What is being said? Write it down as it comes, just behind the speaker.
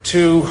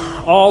To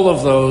all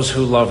of those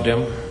who loved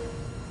him,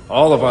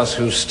 all of us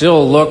who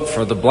still look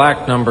for the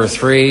black number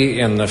 3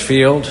 in the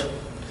field,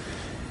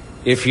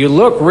 if you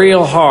look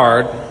real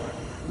hard,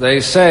 they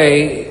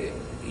say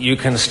you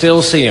can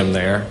still see him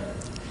there.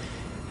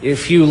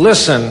 If you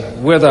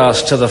listen with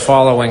us to the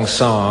following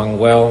song,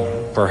 well,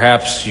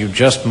 perhaps you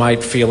just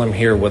might feel him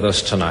here with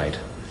us tonight.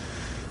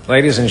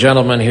 Ladies and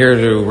gentlemen, here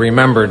to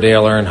remember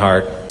Dale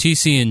Earnhardt,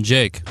 TC and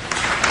Jake.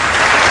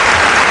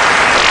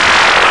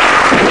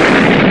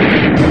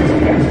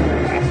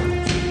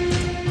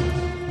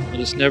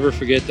 Let us never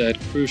forget that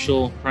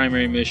crucial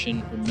primary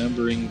mission,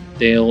 remembering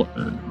Dale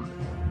Earnhardt.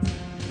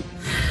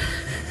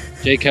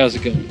 Jake, how's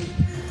it going?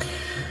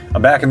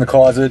 I'm back in the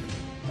closet.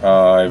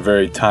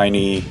 Very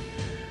tiny.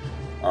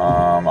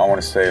 I want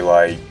to say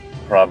like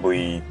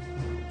probably,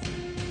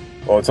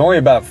 well, it's only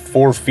about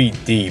 4 feet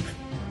deep,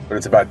 but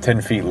it's about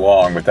 10 feet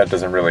long, but that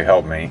doesn't really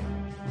help me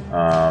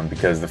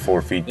because the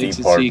 4 feet Makes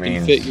deep it part so you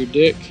means... can fit your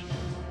dick.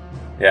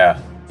 Yeah.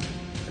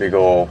 Big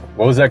ol'...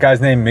 What was that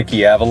guy's name?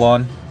 Mickey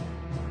Avalon?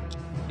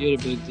 He had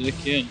a big dick,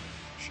 yeah.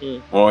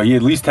 Sure. Well, he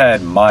at least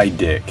had My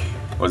Dick,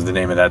 was the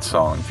name of that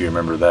song, if you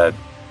remember that.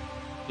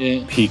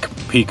 Yeah.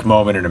 Peak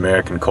moment in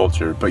American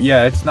culture. But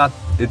yeah,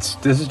 this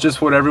is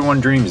just what everyone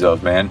dreams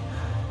of, man,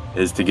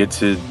 is to get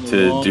to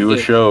do a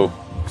show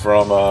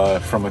from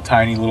a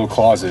tiny little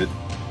closet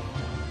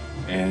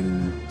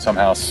and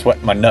somehow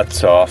sweat my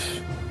nuts off.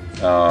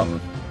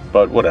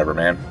 But whatever,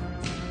 man.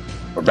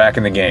 We're back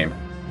in the game.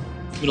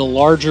 In a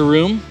larger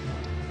room.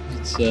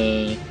 It's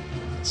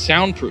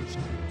soundproof.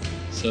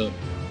 So,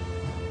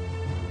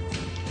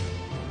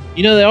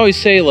 you know, they always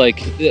say like,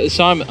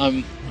 so I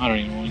don't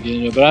even want to get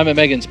into it, but I'm at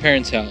Megan's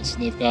parents' house,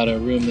 and they've got a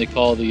room they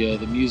call the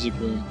music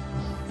room,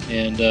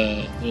 and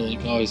they're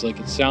like always like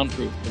it's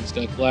soundproof, but it's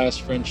got glass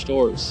French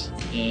doors,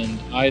 and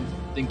I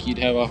think you'd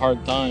have a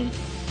hard time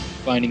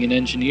finding an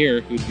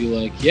engineer who'd be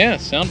like, yeah,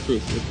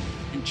 soundproof with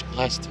French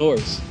glass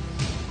doors.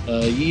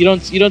 You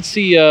don't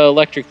see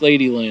Electric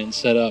Ladyland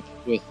set up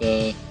with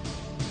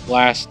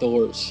glass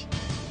doors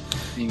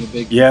being a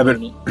big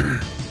component.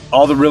 But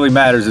all that really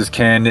matters is,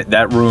 can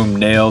that room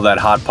nail that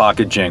Hot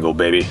Pocket jingle,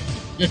 baby?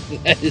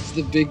 That is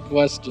the big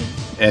question.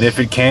 And if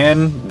it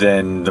can,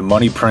 then the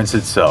money prints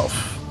itself.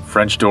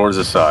 French doors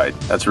aside,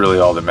 that's really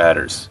all that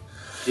matters.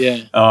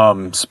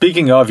 Yeah.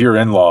 Speaking of your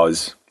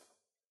in-laws,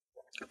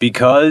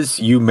 because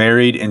you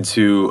married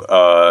into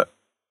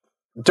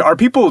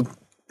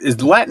is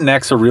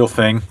Latinx a real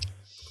thing?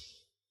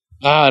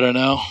 I don't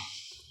know.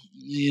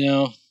 You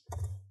know,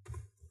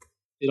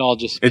 it all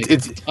just makes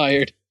me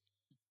tired.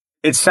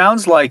 It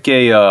sounds like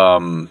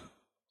a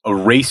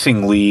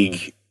racing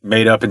league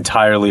made up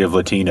entirely of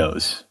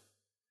Latinos.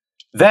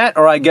 That,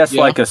 or I guess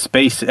like a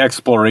space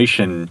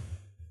exploration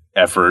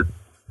effort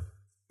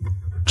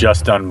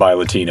just done by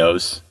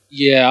Latinos.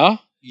 Yeah.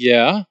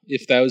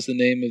 If that was the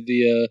name of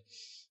the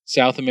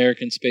South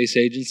American Space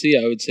Agency,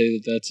 I would say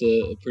that that's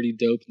a pretty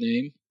dope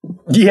name.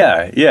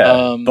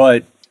 Yeah.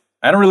 But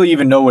I don't really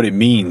even know what it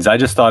means. I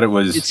just thought it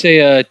was... It's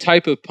a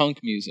type of punk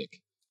music.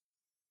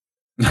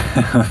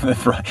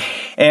 Right.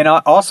 And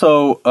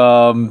also,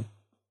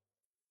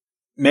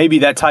 maybe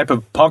that type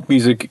of punk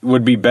music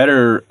would be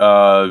better,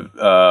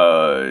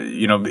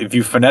 if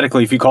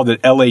you called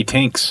it L.A.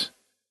 Tinks.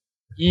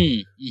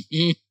 Because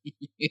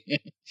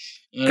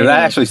that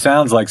actually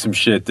sounds like some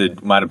shit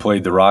that might have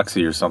played the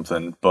Roxy or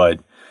something.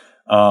 But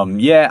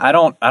I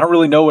don't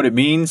really know what it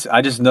means.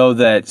 I just know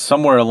that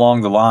somewhere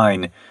along the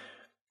line,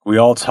 we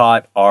all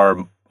taught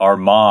our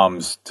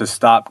moms to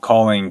stop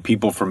calling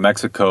people from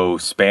Mexico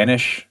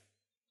Spanish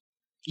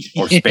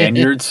or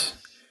Spaniards.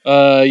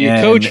 Your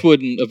coach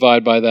wouldn't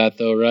abide by that,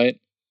 though, right?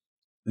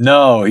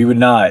 No, he would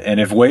not. And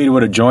if Wade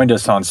would have joined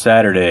us on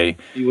Saturday,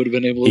 he would have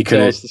been able to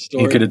tell us the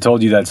story. He could have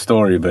told you that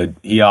story, but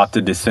he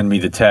opted to send me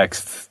the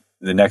text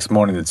the next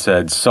morning that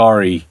said,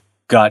 "Sorry,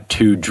 got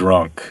too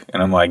drunk."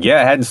 And I'm like,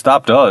 yeah, it hadn't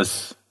stopped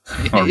us.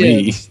 Or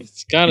me.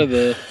 It's kind of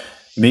the...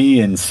 Me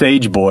and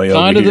Sage Boy over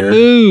here. Kind of the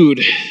mood.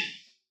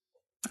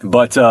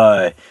 But,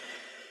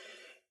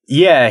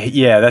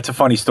 that's a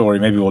funny story.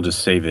 Maybe we'll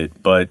just save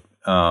it. But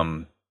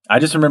I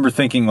just remember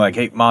thinking like,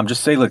 hey, Mom,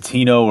 just say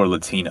Latino or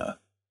Latina.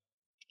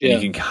 Yeah. You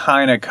can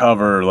kind of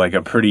cover like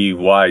a pretty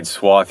wide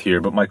swath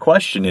here. But my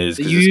question is...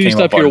 You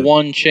used up your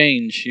one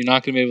change. You're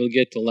not going to be able to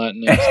get to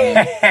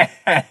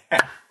Latinx.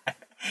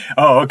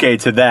 Oh, okay,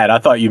 to that. I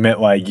thought you meant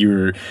like you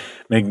were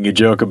making a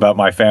joke about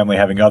my family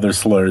having other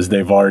slurs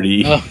they've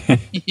already...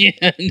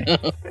 Yeah, no.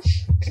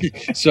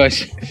 So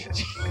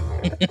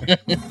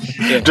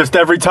Just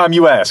every time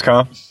you ask,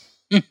 huh?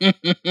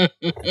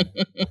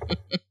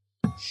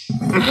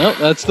 Nope,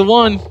 that's the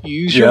one.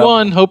 Use your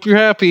one. Hope you're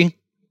happy.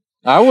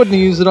 I wouldn't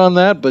use it on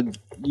that, but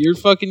you're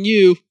fucking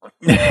you.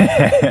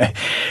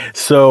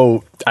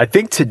 So I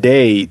think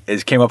today,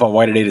 as came up on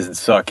Why Today Doesn't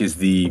Suck, is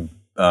the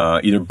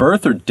either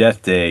birth or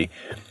death day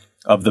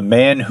of the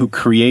man who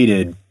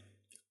created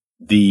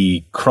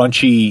the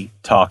crunchy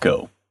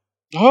taco.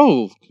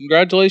 Oh,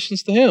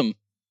 congratulations to him.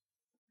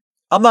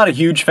 I'm not a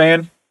huge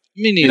fan.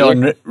 Me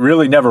neither.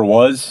 Really never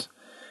was.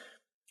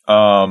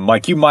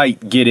 Like you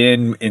might get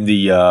in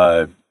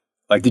the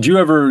Like, did you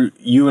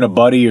and a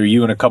buddy or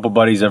you and a couple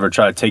buddies ever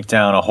try to take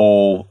down a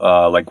whole,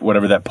 like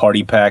whatever that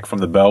party pack from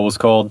the Bell was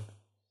called?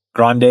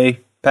 Grande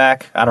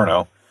pack? I don't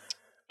know.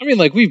 I mean,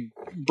 like, we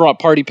brought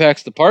party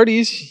packs to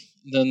parties.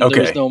 Then there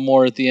was no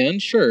more at the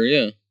end. Sure,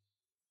 yeah.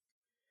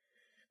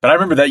 But I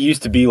remember that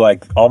used to be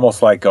like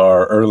almost like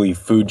our early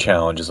food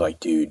challenges.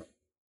 Like, dude,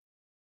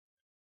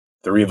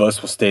 3 of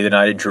us will stay the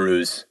night at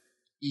Drew's.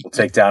 We'll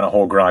take down a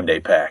whole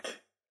Grande pack.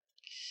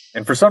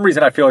 And for some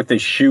reason, I feel like they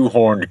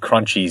shoehorned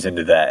Crunchies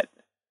into that.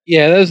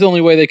 Yeah, that was the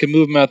only way they could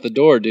move them out the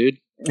door, dude.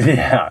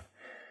 Yeah.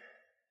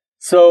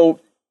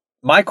 So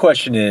my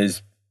question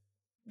is,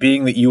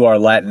 being that you are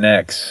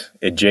Latinx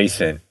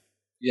adjacent,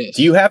 yes,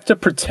 do you have to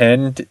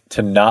pretend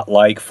to not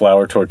like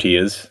flour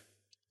tortillas?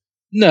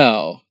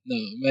 No,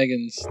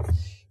 Megan's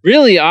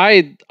really.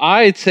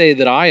 I'd say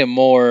that I am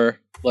more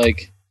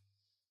like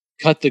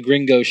cut the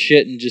gringo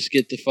shit and just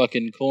get the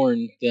fucking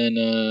corn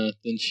than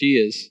she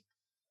is.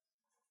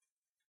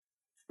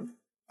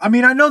 I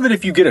mean, I know that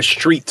if you get a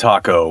street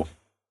taco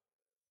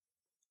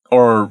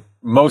or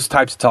most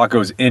types of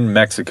tacos in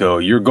Mexico,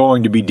 you're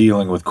going to be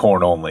dealing with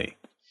corn only.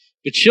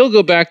 But she'll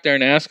go back there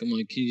and ask him,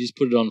 like, can you just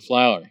put it on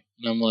flour?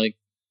 And I'm like,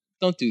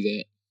 don't do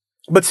that.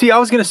 But see, I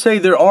was going to say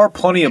there are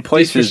plenty of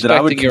places that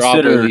I would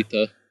consider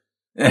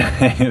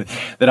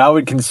that I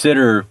would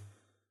consider,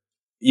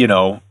 you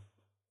know,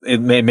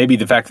 maybe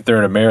the fact that they're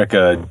in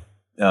America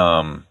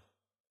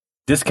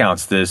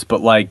discounts this,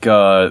 but like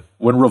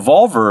when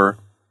Revolver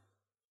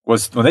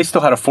when they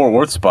still had a Fort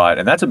Worth spot,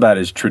 and that's about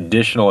as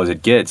traditional as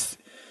it gets,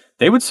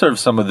 they would serve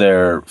some of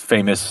their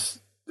famous,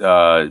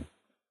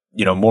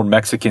 more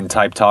Mexican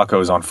type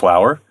tacos on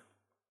flour,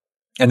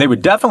 and they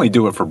would definitely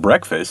do it for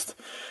breakfast.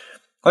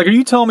 Like, are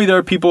you telling me there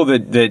are people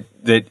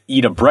that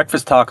eat a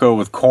breakfast taco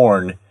with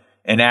corn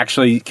and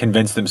actually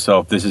convince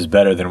themselves this is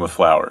better than with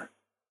flour?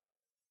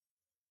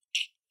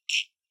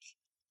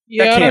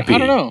 Yeah, I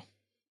don't know.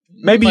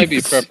 Maybe it might be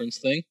a preference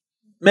thing.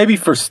 Maybe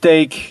for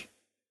steak,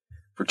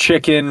 for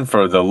chicken,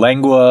 for the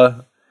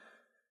lengua,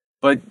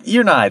 but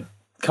you're not.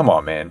 Come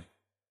on, man.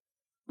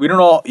 We don't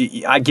all.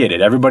 I get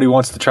it. Everybody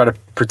wants to try to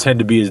pretend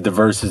to be as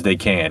diverse as they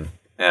can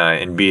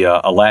and be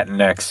a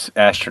Latinx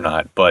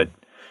astronaut, but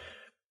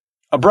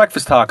a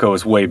breakfast taco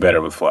is way better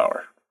with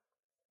flour.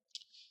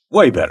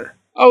 Way better.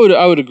 I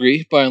would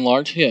agree by and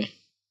large. Yeah.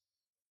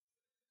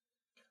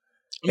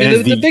 I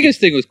mean, the biggest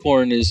thing with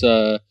corn is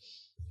you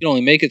can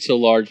only make it so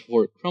large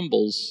before it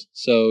crumbles,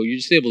 so you're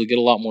just able to get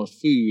a lot more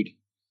food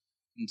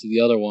into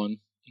the other one.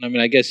 And I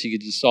mean, I guess you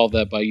could just solve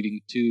that by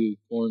eating 2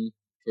 corn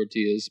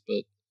tortillas,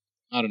 but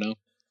I don't know.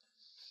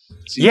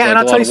 Yeah, and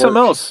I'll tell you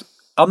something else.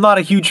 I'm not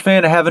a huge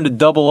fan of having to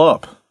double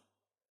up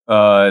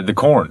the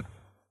corn.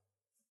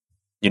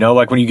 You know,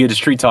 like when you get a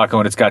street taco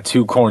and it's got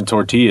 2 corn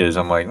tortillas,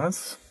 I'm like,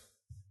 that's...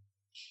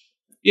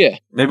 Yeah.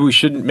 Maybe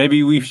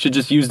we should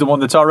just use the one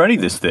that's already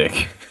this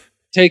thick.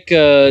 Take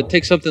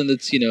something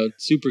that's,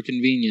 super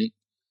convenient.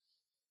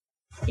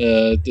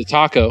 The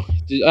taco.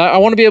 I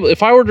want to be able,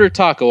 if I order a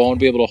taco, I want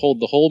to be able to hold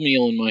the whole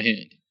meal in my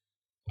hand.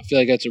 I feel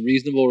like that's a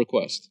reasonable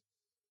request.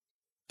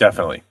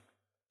 Definitely.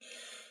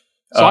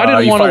 So I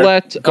didn't want to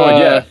let. Go ahead,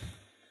 yeah.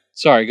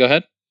 Sorry, go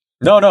ahead.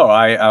 No,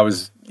 I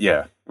was.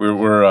 Yeah,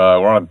 we're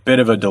on a bit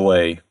of a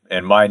delay,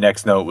 and my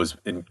next note was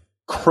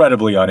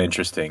incredibly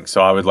uninteresting.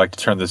 So I would like to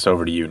turn this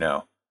over to you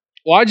now.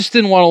 Well, I just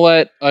didn't want to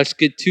let us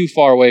get too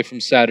far away from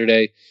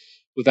Saturday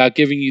without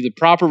giving you the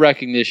proper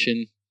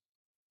recognition.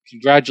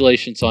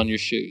 Congratulations on your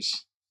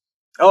shoes.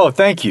 Oh,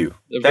 thank you.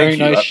 They're very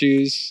nice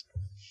shoes.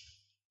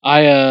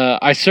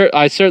 I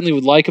certainly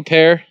would like a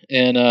pair,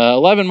 and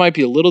 11 might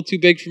be a little too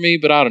big for me,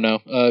 but I don't know.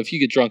 If you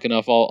get drunk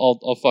enough,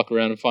 I'll fuck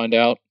around and find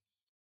out.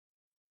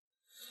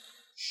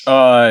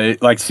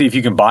 Like see if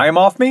you can buy them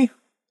off me?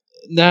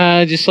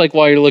 Nah, just like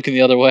while you're looking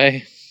the other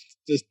way,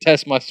 just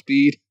test my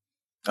speed.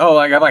 Oh,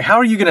 I'm like, how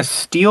are you gonna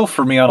steal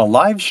from me on a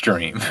live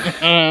stream?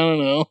 I don't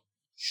know.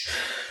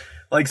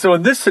 Like, so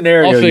in this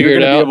scenario, you're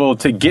gonna be able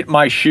to get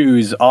my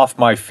shoes off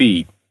my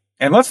feet,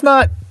 and let's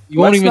not. You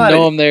won't even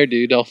know I'm there,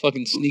 dude. I'll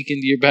fucking sneak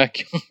into your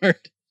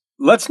backyard.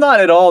 Let's not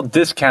at all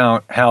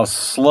discount how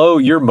slow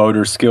your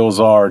motor skills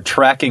are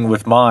tracking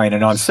with mine.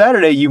 And on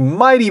Saturday, you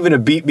might even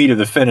have beat me to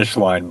the finish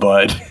line,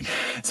 bud.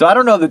 So I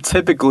don't know that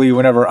typically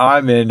whenever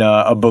I'm in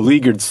a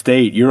beleaguered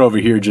state, you're over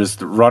here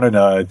just running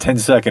a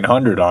 10-second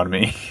 100 on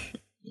me.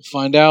 We'll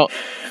find out,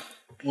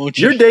 won't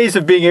you? Your days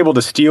of being able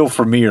to steal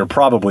from me are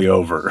probably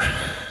over.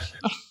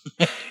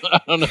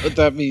 I don't know what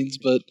that means,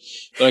 but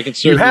I can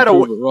certainly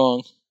prove it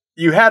wrong.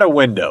 You had a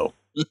window.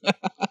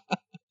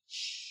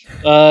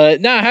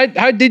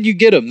 How did you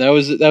get them? That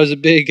was a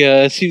big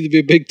seemed to be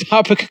a big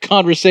topic of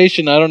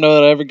conversation. I don't know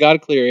that I ever got a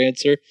clear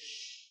answer.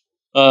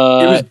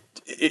 It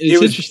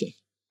was interesting.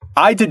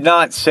 I did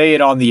not say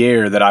it on the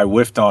air that I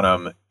whiffed on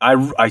them.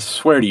 I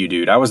swear to you,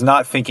 dude, I was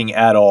not thinking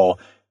at all.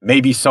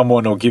 Maybe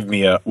someone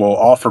will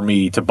offer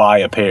me to buy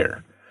a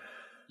pair.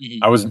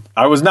 Mm-hmm.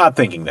 I was not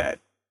thinking that.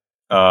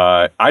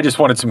 I just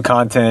wanted some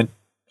content.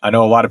 I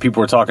know a lot of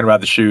people were talking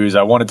about the shoes.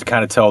 I wanted to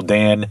kind of tell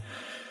Dan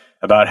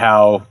about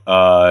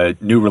how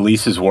new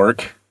releases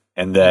work,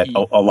 and that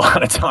a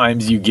lot of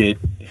times you get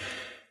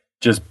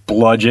just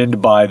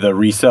bludgeoned by the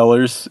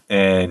resellers,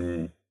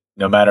 and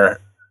no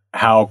matter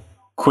how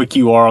quick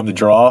you are on the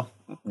draw,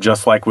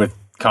 just like with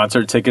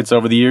concert tickets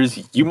over the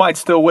years, you might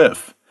still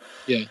whiff.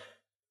 Yeah.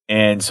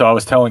 And so I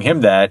was telling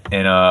him that,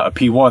 and a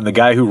P1, the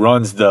guy who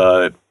runs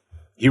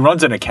he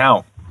runs an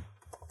account.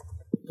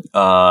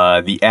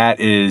 The @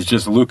 is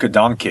just Luka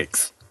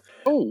Doncic.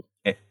 Oh.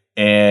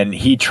 And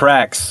he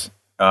tracks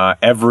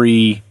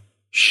every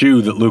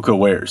shoe that Luka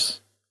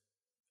wears,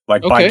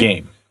 like by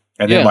game,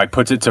 and then like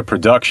puts it to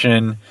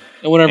production.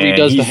 And whenever he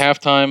does the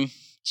halftime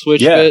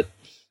switch bit,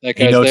 that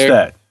guy's he knows there.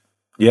 that.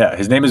 Yeah,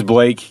 his name is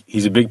Blake.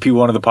 He's a big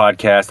P1 of the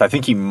podcast. I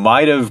think he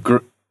might have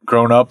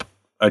grown up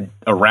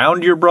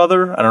around your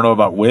brother. I don't know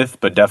about with,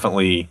 but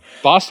definitely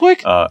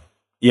Bostwick.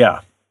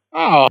 Yeah.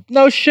 Oh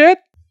no shit!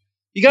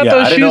 You got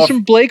those shoes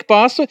from Blake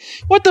Bostwick?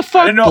 What the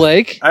fuck,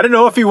 Blake? I don't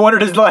know if he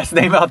wanted his last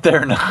name out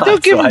there or not.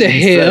 Don't give them to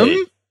him.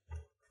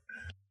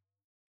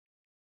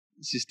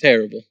 This is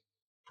terrible.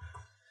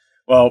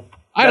 Well,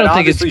 I don't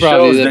think it's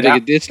probably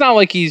that big. It's not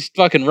like he's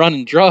fucking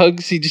running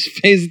drugs. He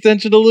just pays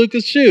attention to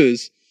Luka's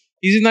shoes.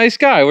 He's a nice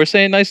guy. We're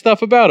saying nice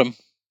stuff about him.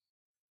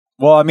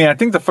 Well, I mean, I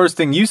think the first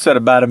thing you said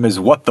about him is,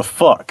 what the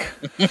fuck?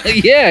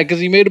 Yeah, because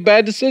he made a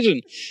bad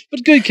decision.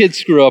 But good kids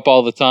screw up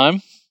all the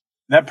time.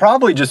 That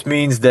probably just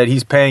means that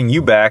he's paying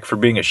you back for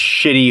being a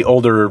shitty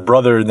older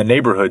brother in the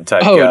neighborhood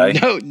type guy.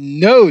 Oh,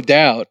 no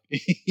doubt.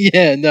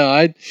 Yeah, no,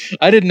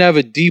 I didn't have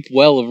a deep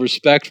well of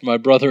respect for my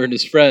brother and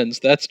his friends.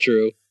 That's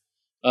true.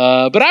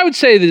 But I would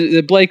say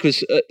that Blake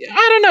was,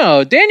 I don't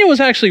know. Daniel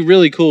was actually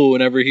really cool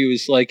whenever he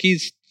was like,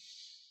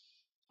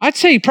 I'd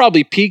say he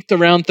probably peaked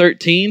around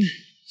 13.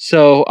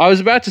 So I was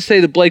about to say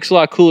that Blake's a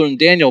lot cooler than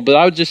Daniel, but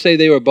I would just say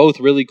they were both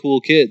really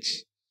cool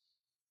kids.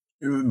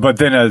 But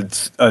then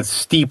a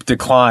steep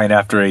decline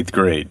after 8th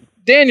grade.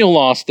 Daniel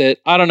lost it.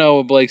 I don't know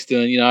what Blake's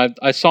doing. You know,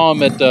 I saw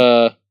him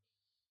at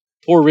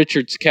Poor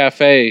Richard's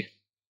Cafe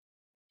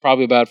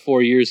probably about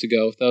 4 years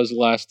ago. That was the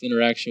last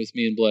interaction with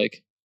me and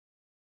Blake.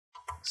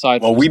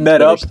 Well, we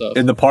met up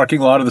in the parking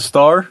lot of the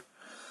Star.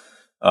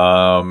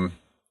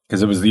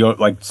 Because it was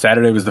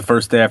Saturday was the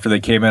first day after they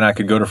came in. I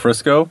could go to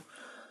Frisco.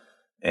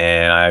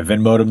 And I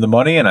Venmo'd him the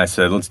money, and I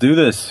said, let's do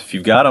this. If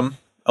you've got them.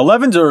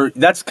 11s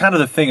that's kind of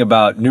the thing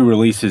about new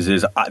releases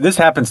is this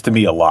happens to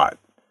me a lot.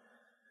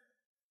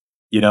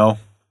 You know?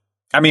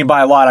 I mean, by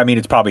a lot, I mean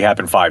it's probably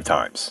happened 5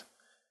 times.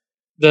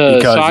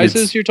 The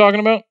sizes you're talking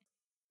about?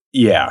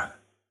 Yeah.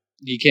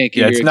 You can't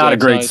get it's not a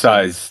great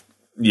size.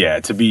 Yeah,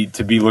 to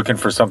be looking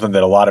for something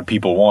that a lot of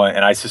people want.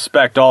 And I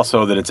suspect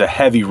also that it's a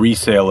heavy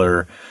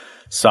reseller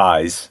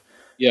size.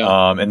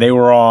 Yeah. And they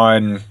were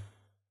on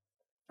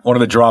one of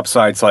the drop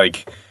sites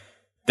like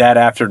that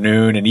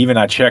afternoon, and even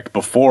I checked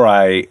before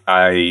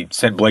I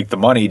sent Blake the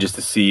money just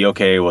to see,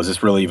 okay, was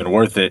this really even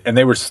worth it? And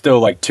they were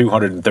still like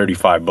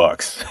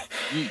 $235.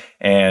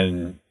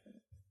 And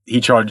he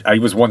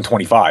was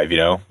 $125, you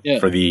know,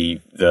 for the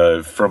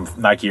from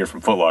Nike or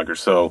from Foot Locker.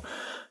 So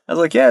I was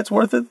like, yeah, it's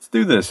worth it. Let's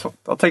do this.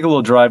 I'll take a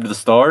little drive to the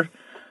Star.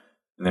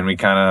 And then we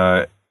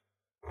kind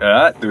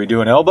of, do we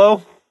do an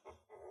elbow?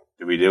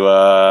 Do we do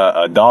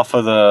a doff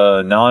of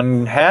the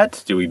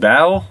non-hat? Do we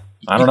bow?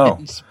 I don't know.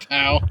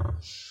 Bow.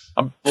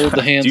 Hold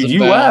the hands. Dude,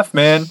 you laugh,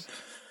 man.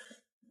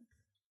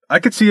 I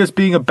could see us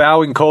being a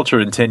bowing culture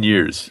in 10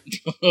 years.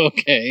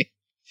 Okay.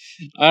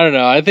 I don't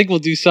know. I think we'll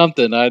do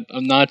something. I'm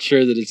not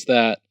sure that it's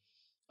that.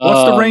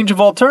 What's the range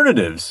of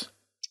alternatives?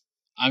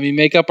 I mean,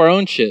 make up our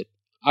own shit.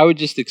 I would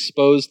just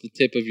expose the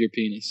tip of your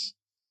penis.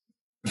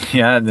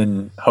 Yeah, and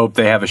then hope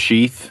they have a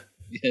sheath.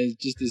 Yeah,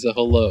 just as a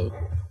hello.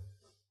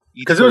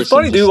 Because it was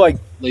funny, dude. Like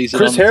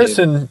Chris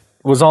Harrison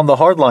was on the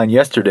Hardline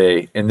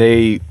yesterday, and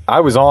I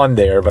was on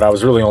there, but I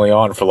was really only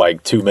on for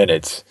like 2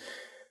 minutes.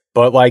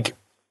 But like,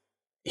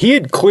 he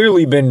had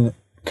clearly been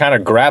kind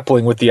of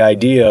grappling with the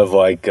idea of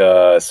like,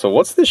 so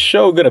what's this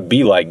show going to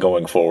be like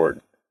going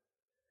forward?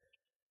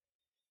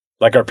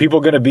 Like, are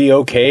people going to be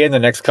okay in the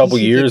next couple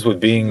years with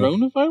being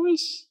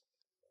coronavirus?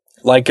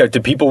 Like, do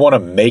people want to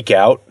make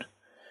out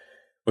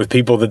with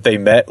people that they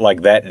met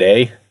like that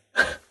day?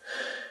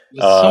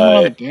 Someone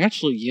on The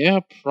Bachelor? Yeah,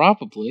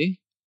 probably.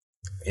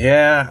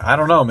 Yeah, I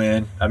don't know,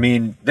 man. I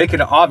mean, they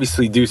can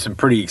obviously do some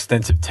pretty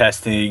extensive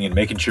testing and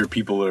making sure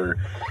people are,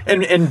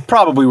 and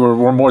probably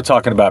we're more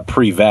talking about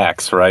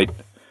pre-vax, right?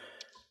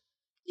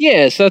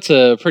 Yes, that's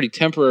a pretty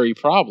temporary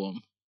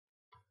problem.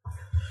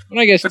 And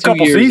I guess a 2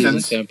 couple years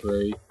seasons. isn't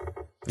temporary.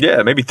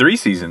 Yeah, maybe 3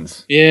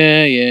 seasons.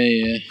 Yeah.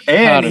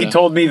 And he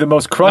told me the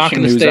most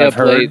crushing news I've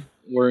heard. Late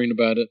worrying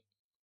about it.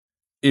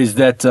 Is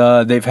that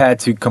they've had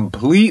to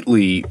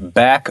completely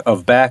back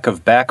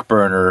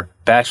burner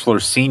Bachelor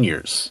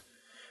seniors,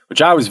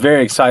 which I was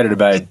very excited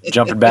about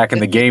jumping back in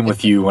the game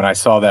with you when I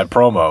saw that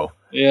promo.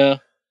 Yeah,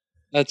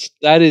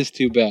 that is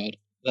too bad.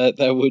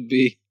 That would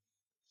be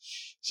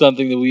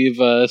something that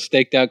we've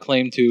staked out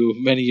claim to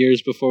many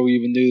years before we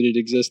even knew that it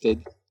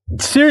existed.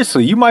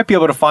 Seriously, you might be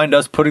able to find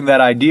us putting that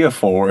idea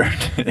forward.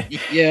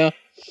 Yeah.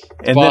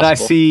 And possible. Then I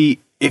see,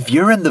 if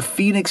you're in the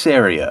Phoenix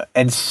area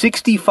and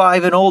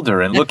 65 and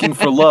older and looking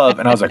for love,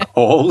 and I was like,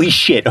 holy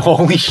shit.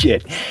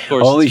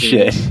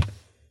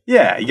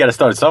 Yeah, you got to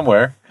start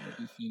somewhere.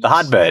 The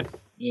hotbed.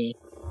 Yeah.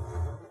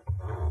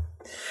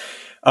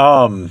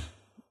 I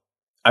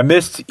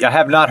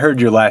have not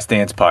heard your Last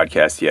Dance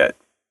podcast yet.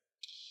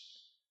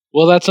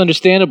 Well, that's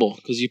understandable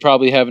because you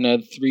probably haven't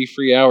had 3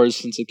 free hours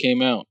since it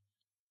came out.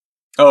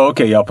 Oh,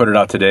 okay. Y'all put it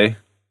out today?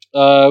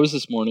 It was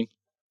this morning.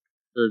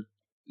 Or,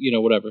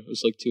 whatever. It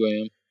was like 2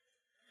 a.m.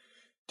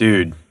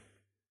 Dude.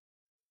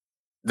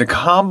 The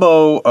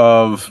combo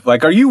of,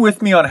 like, are you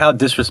with me on how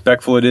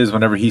disrespectful it is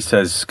whenever he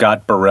says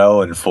Scott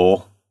Burrell in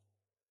full?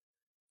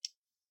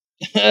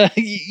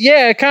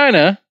 Yeah, kind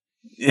of.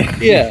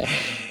 Yeah.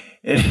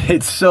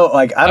 It's so,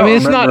 like, I mean,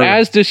 it's not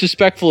as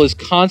disrespectful as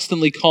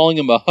constantly calling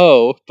him a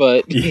hoe,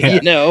 but,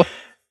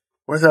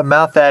 Where's that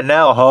mouth at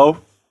now, hoe?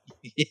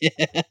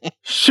 Yeah.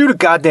 Shoot a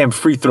goddamn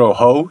free throw,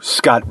 hoe,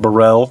 Scott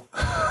Burrell.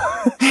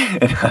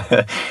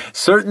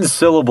 Certain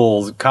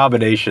syllables,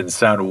 combinations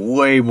sound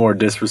way more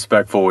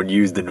disrespectful when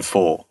used in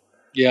full.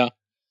 Yeah.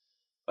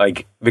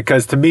 Like,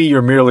 because to me,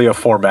 you're merely a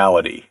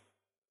formality.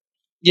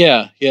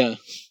 Yeah.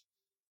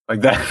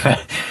 Like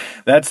that.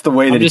 That's the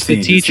way that it's just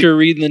a teacher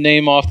reading the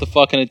name off the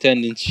fucking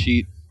attendance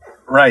sheet.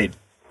 Right.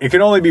 It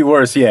could only be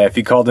worse, if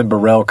he called him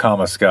Burrell,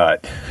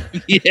 Scott.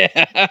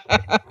 Yeah.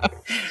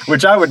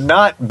 Which I would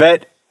not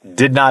bet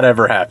did not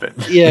ever happen.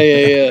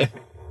 Yeah.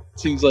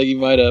 Seems like he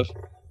might have.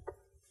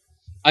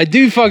 I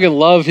do fucking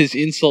love his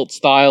insult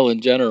style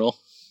in general.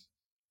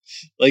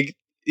 Like,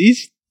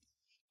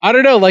 I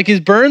don't know, like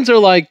his burns are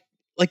like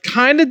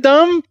kind of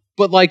dumb,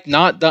 but like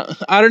not dumb.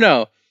 I don't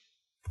know.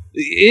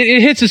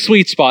 It hits a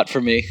sweet spot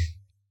for me.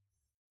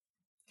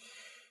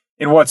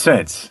 In what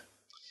sense?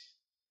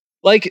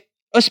 Like,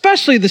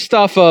 especially the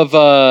stuff of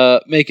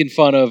making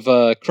fun of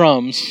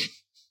Crumbs,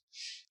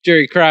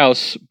 Jerry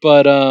Krause,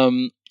 but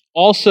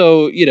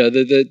also,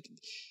 the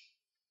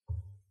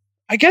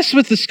I guess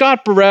with the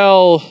Scott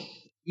Burrell,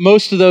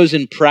 most of those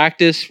in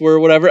practice were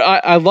whatever.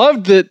 I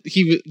loved that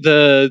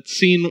the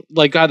scene,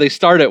 like how they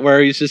start it,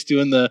 where he's just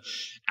doing the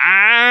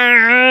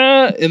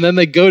and then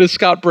they go to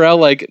Scott Burrell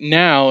like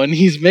now, and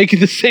he's making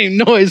the same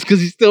noise because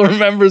he still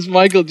remembers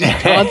Michael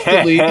just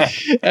constantly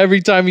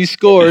every time he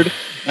scored.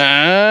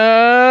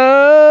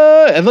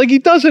 And like he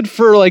does it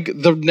for like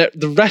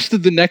the rest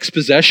of the next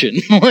possession.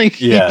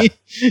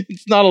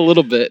 It's not a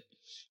little bit.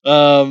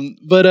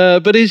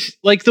 But is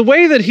like the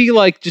way that he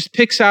like just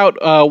picks out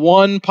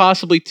one,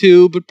 possibly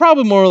two, but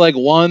probably more like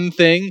one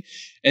thing,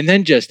 and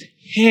then just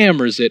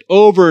hammers it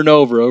over and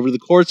over the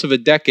course of a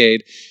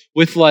decade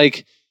with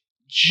like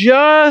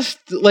just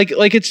like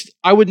it's,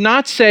 I would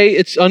not say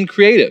it's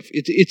uncreative.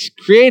 It's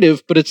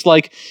creative, but it's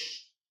like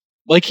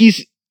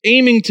he's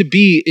aiming to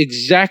be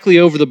exactly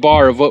over the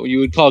bar of what you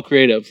would call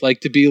creative. Like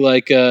to be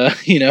like oh,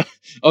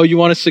 you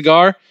want a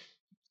cigar?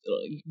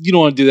 You don't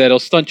want to do that. It'll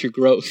stunt your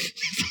growth.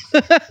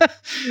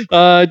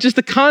 Just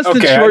the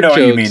constant short jokes. I know what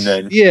you mean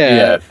then.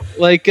 Yeah.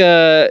 Like,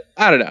 I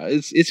don't know.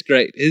 It's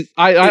great.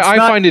 I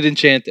find it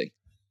enchanting.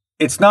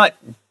 It's not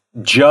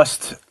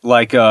just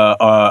like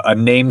a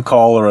name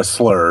call or a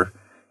slur,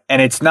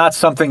 and it's not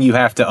something you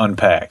have to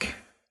unpack.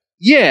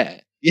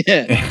 Yeah.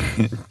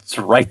 It's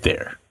right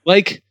there.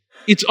 Like,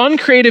 it's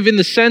uncreative in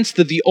the sense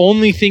that the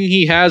only thing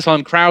he has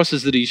on Krause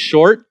is that he's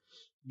short.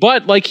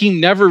 But like he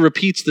never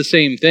repeats the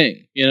same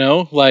thing,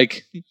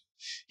 Like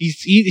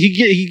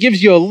he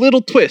gives you a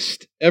little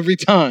twist every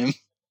time.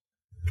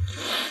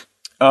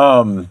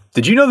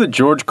 Did you know that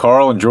George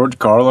Carl and George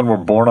Carlin were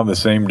born on the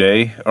same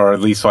day, or at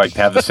least like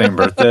have the same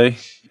birthday?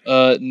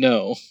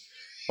 No.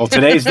 Well,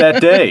 today's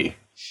that day.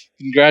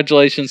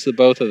 Congratulations to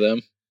both of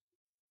them.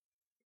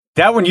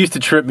 That one used to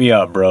trip me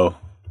up, bro.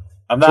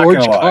 I'm not George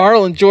gonna lie.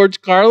 Carl and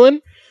George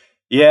Carlin?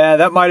 Yeah,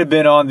 that might have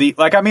been on the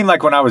like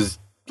when I was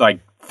like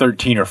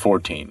 13 or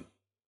 14.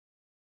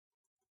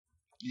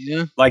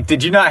 Yeah. Like,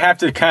 did you not have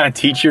to kind of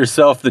teach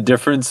yourself the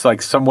difference,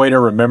 like some way to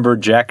remember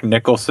Jack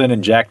Nicholson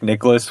and Jack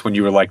Nicklaus when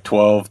you were like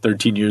 12,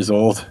 13 years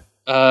old?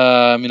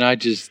 I mean, I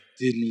just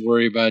didn't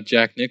worry about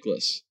Jack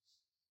Nicklaus.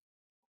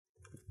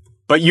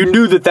 But you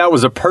knew that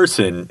was a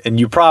person, and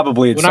you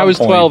probably at when some I was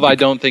point, 12, I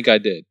don't think I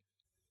did.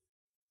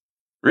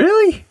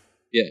 Really?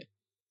 Yeah.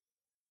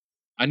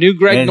 I knew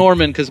Greg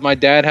Norman because my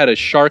dad had a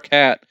shark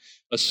hat,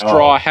 a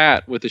straw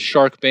hat with a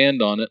shark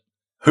band on it.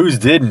 Whose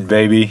didn't,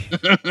 baby?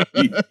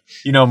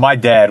 My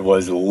dad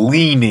was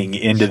leaning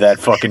into that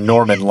fucking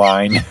Norman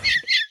line.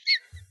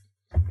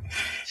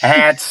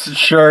 Hats,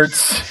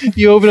 shirts.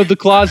 You open up the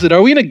closet.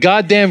 Are we in a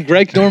goddamn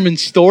Greg Norman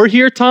store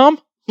here, Tom?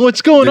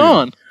 What's going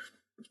on?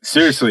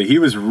 Seriously, he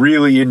was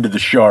really into the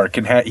shark,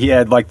 and he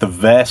had like the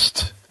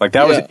vest. Like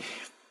that was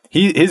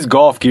his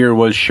golf gear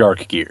was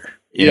shark gear,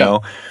 you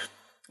know?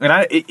 And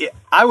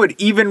I would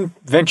even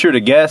venture to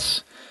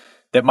guess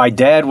that my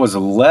dad was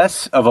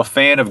less of a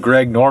fan of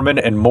Greg Norman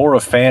and more a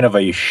fan of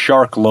a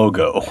shark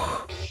logo.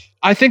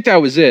 I think that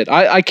was it.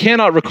 I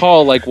cannot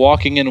recall like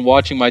walking in and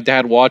watching my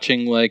dad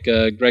watching like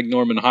Greg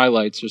Norman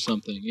highlights or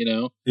something,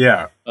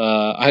 Yeah.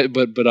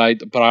 But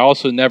I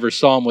also never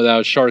saw him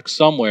without Shark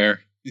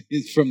Somewhere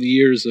from the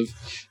years of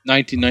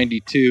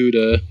 1992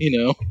 to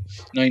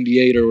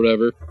 98 or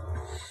whatever.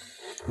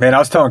 Man, I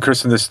was telling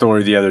Kristen this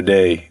story the other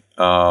day.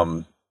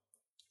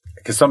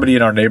 because somebody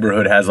in our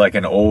neighborhood has like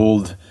an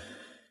old,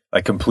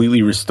 like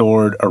completely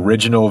restored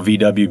original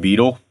VW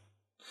Beetle.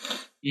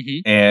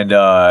 Mm-hmm. And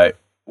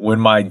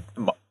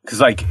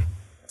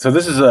so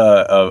this is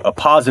a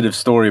positive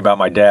story about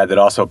my dad that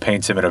also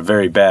paints him in a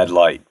very bad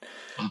light,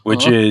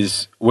 which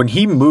is when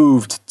he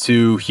moved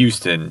to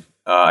Houston,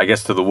 I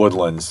guess to the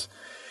Woodlands.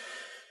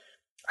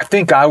 I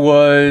think I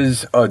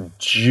was a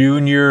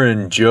junior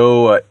and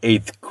Joe an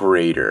 8th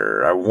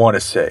grader, I want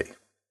to say.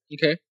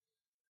 Okay.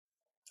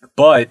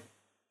 But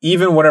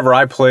even whenever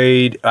I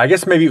played, I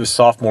guess maybe it was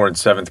sophomore and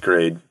 7th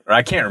grade, or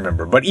I can't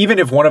remember. But even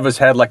if one of us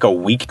had like a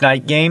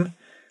weeknight game,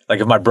 like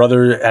if my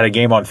brother had a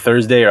game on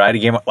Thursday or I had a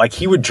game, like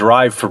he would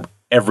drive for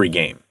every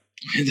game.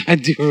 I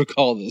do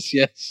recall this,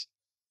 yes.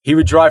 He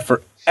would drive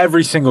for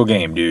every single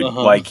game, dude.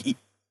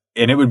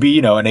 And it would be,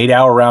 an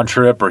 8-hour round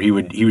trip, or he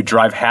would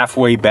drive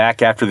halfway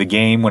back after the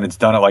game when it's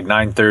done at like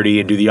 9:30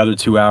 and do the other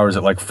 2 hours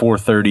at like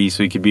 4:30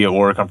 so he could be at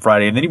work on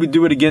Friday. And then he would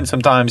do it again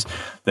sometimes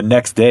the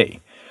next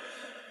day.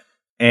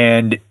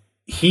 And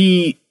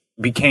he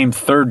became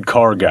third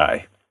car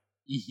guy.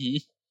 Mm-hmm.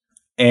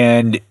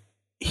 And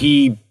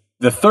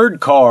the third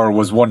car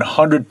was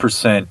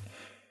 100%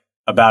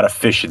 about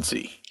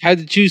efficiency. Had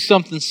to choose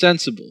something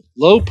sensible.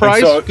 Low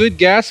price, good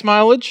gas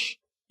mileage.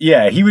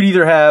 Yeah, he would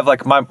either have,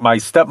 like, my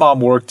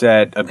stepmom worked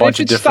at a bunch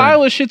of different... If it's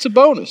stylish, it's a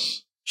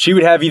bonus. She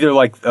would have either,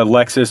 like, a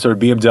Lexus or a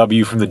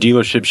BMW from the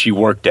dealership she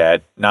worked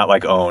at, not,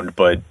 like, owned,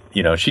 but,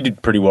 she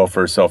did pretty well for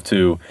herself,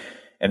 too.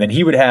 And then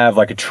he would have,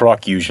 like, a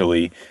truck,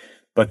 usually.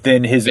 But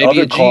then his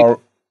other car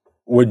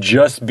would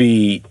just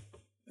be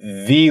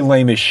the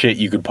lamest shit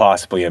you could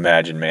possibly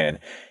imagine, man.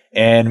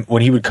 And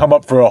when he would come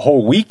up for a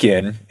whole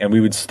weekend and we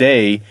would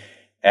stay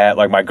at,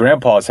 like, my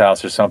grandpa's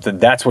house or something,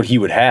 that's what he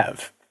would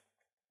have.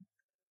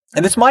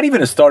 And this might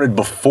even have started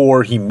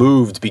before he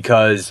moved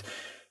because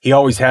he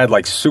always had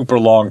like super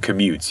long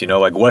commutes,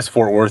 like West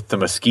Fort Worth to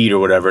Mesquite or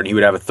whatever. And he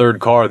would have a third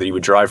car that he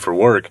would drive for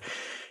work.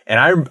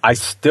 And I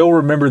still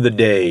remember the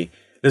day.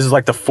 This is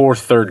like the 4th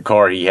third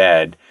car he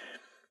had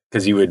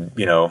because he would,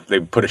 they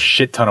put a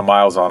shit ton of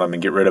miles on him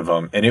and get rid of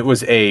them. And it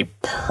was a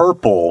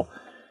purple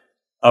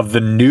of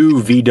the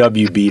new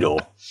VW Beetle.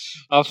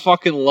 I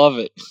fucking love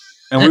it.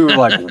 And we were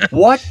like,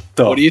 what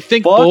do you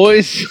think, fuck?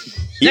 Boys?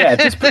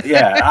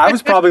 I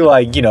was probably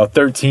like,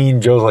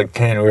 13, Joe's like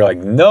 10. We were like,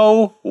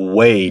 no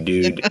way,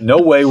 dude. No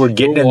way we're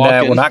getting in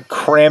that. We're not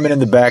cramming in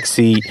the back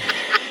seat.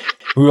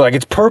 We were like,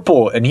 it's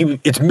purple.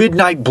 And it's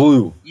midnight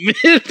blue.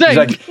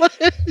 Midnight blue.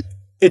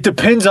 It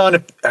depends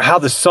on how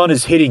the sun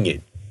is hitting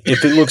it.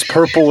 If it looks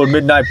purple or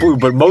midnight blue,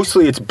 but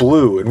mostly it's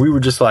blue. And we were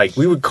just like,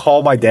 we would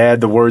call my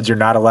dad the words you're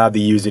not allowed to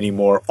use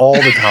anymore all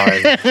the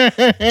time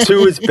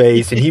to his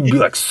face. And he'd be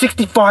like,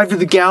 65 to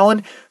the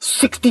gallon,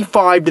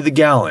 65 to the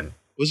gallon.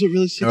 Was it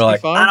really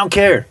 65? Like, I don't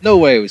care. No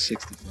way it was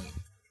 65.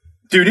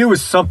 Dude, it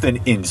was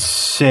something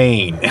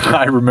insane. And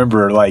I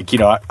remember, like,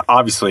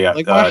 obviously...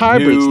 Like, my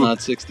hybrid's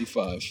not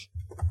 65.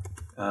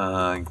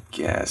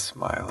 Gas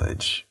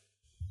mileage.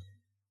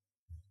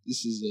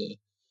 This is a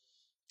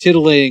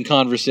titillating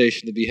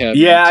conversation to be had.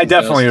 Yeah, I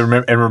definitely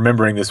am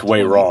remembering this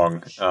way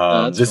wrong.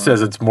 This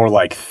says it's more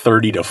like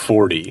 30 to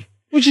 40.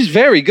 Which is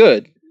very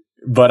good.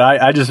 But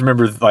I just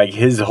remember, like,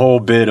 his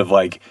whole bit of,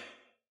 like...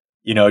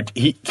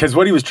 because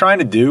what he was trying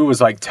to do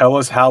was like tell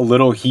us how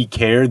little he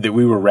cared that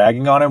we were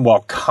ragging on him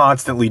while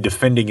constantly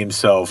defending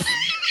himself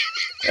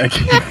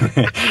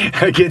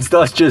against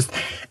us just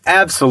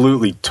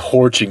absolutely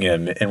torching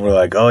him. And we're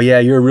like, oh yeah,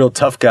 you're a real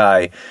tough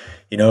guy,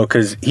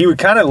 because he would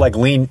kind of like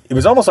lean. It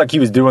was almost like he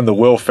was doing the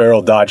Will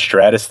Ferrell Dodge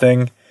Stratus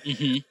thing.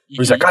 Mm-hmm.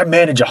 He's like, I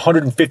manage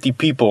 150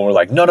 people. And we're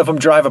like, none of them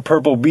drive a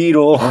purple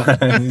Beetle.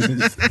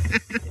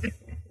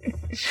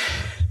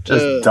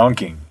 just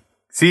dunking.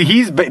 See,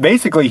 he's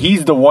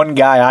the one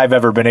guy I've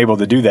ever been able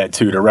to do that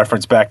to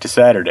reference back to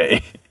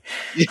Saturday.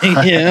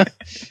 Yeah.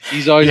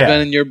 He's always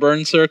been in your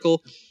burn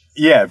circle.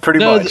 Yeah,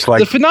 pretty much.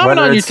 The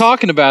phenomenon you're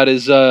talking about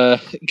is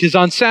because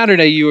on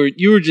Saturday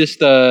you were just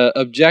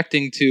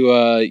objecting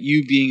to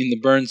you being in the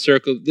burn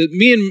circle.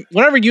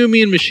 Whenever you and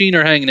me and Machine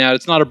are hanging out,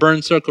 it's not a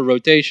burn circle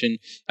rotation.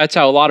 That's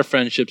how a lot of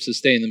friendships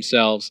sustain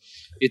themselves.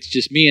 It's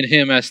just me and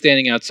him as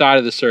standing outside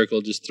of the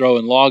circle, just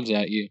throwing logs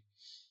at you.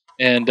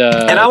 And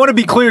I want to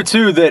be clear,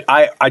 too, that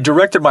I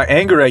directed my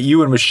anger at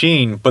you and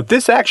Machine, but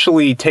this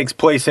actually takes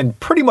place in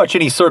pretty much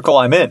any circle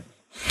I'm in.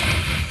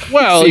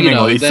 Well,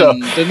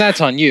 then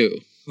that's on you.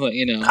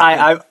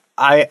 I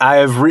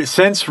have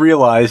since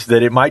realized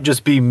that it might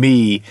just be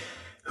me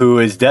who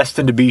is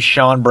destined to be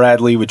Sean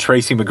Bradley with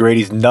Tracy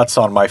McGrady's nuts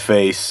on my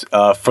face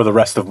for the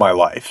rest of my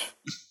life.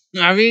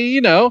 I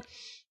mean, get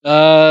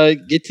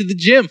to the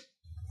gym.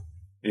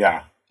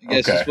 Yeah.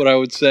 I guess is what I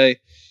would say.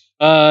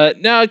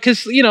 No,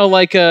 because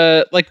like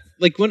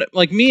when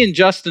me and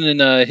Justin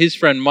and his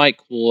friend Mike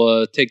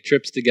will take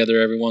trips together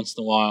every once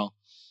in a while,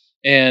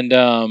 and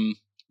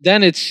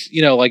then it's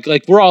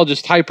like we're all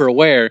just hyper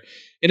aware.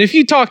 And if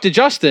you talk to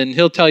Justin,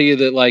 he'll tell you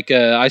that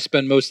I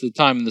spend most of the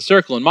time in the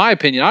circle. In my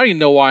opinion, I don't even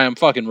know why I'm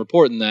fucking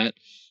reporting that.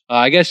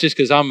 I guess just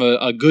because I'm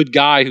a good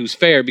guy who's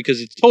fair, because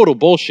it's total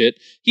bullshit.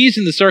 He's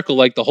in the circle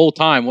like the whole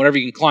time. Whenever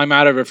he can climb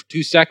out of it for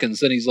 2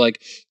 seconds, then he's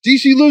like,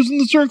 DC lives in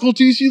the circle,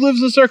 DC lives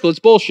in the circle. It's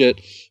bullshit.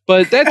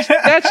 But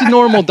that's a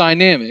normal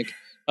dynamic,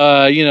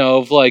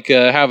 of like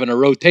having a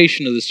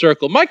rotation of the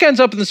circle. Mike ends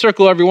up in the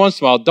circle every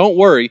once in a while. Don't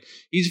worry.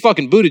 He's a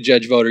fucking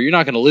Buttigieg voter. You're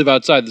not going to live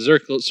outside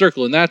the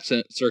circle in that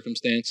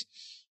circumstance.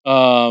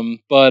 Yeah.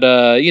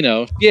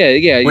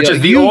 Which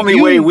is the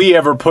only way we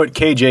ever put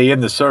KJ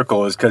in the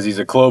circle is because he's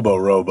a Clobo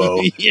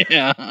Robo.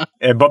 Yeah.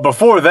 But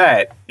before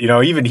that,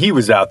 even he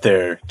was out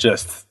there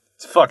just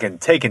fucking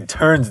taking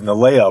turns in the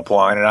layup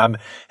line. And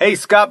hey,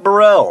 Scott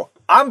Burrell.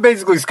 I'm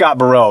basically Scott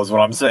Burrell is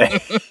what I'm saying.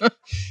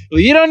 Well,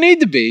 you don't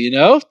need to be,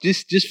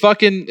 just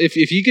fucking,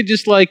 if you could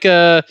just like,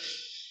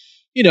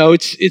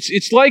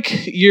 it's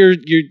like you're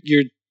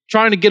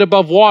trying to get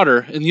above water,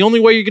 and the only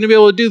way you're going to be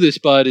able to do this,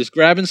 bud, is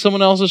grabbing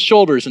someone else's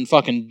shoulders and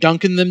fucking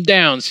dunking them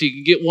down so you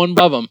can get one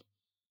above them.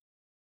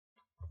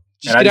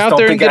 Just get out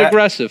there and get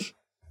aggressive.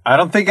 I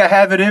don't think I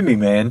have it in me,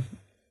 man.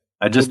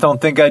 I just don't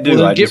think I do.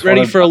 Well, then get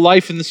ready for a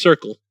life in the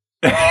circle.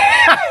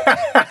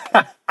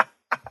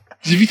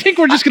 If you think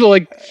we're just going to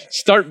like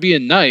start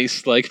being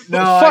nice, like, no,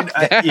 fuck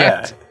that.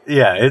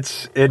 Yeah.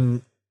 It's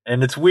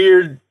it's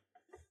weird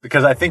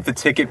because I think the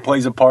ticket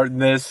plays a part in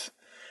this,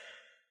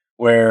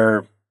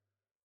 where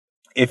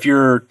if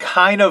you're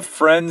kind of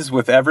friends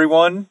with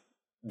everyone,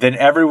 then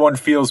everyone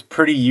feels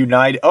pretty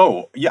united.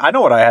 Oh, yeah, I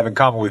know what I have in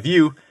common with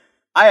you.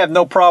 I have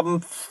no problem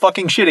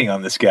fucking shitting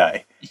on this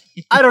guy.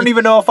 I don't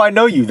even know if I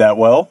know you that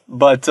well,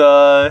 but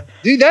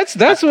dude, that's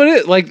what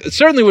it like.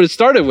 Certainly, what it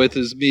started with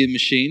is me and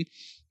Machine.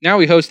 Now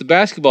we host the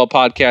basketball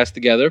podcast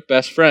together,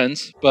 best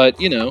friends. But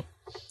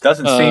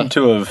doesn't seem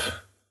to have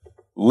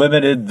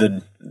limited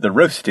the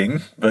roasting,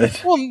 but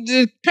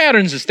the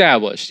pattern's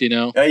established.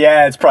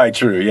 Yeah, it's probably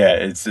true. Yeah,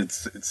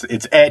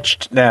 it's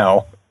etched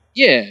now.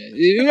 Yeah,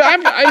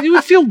 it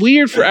would feel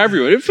weird for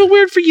everyone. It would feel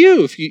weird for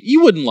you if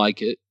you wouldn't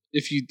like it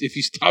if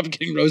you stopped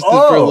getting roasted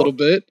for a little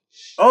bit.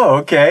 Oh,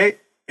 okay.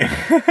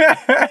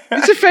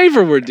 It's a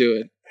favor we're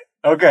doing.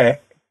 Okay.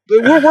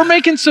 We're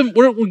making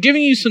we're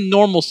giving you some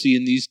normalcy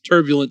in these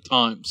turbulent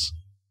times.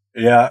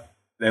 Yeah,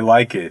 they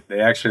like it. They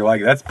actually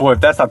like it.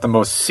 If that's not the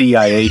most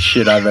CIA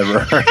shit I've ever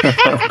heard.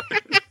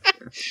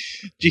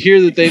 Did you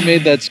hear that they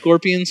made that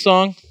Scorpion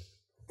song?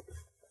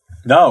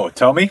 No,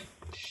 tell me.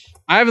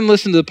 I haven't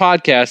listened to the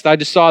podcast. I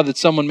just saw that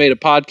someone made a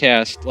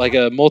podcast, like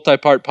a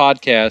multi-part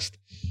podcast,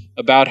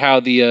 about how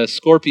the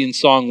Scorpion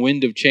song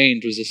 "Wind of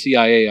Change" was a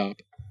CIA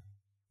op.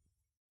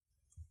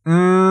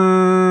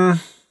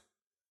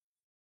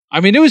 I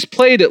mean, it was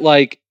played at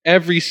like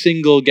every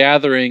single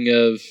gathering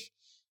of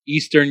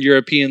Eastern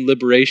European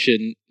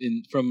liberation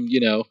from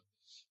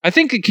I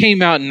think it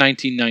came out in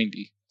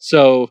 1990.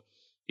 So,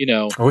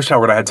 I wish I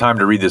would have had time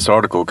to read this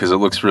article because it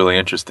looks really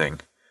interesting.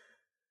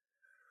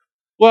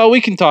 Well,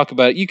 we can talk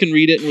about it. You can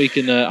read it, and we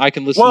can. I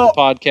can listen to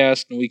the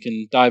podcast, and we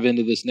can dive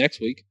into this next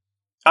week.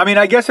 I mean,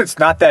 I guess it's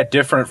not that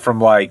different from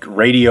like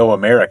Radio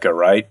America,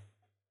 right?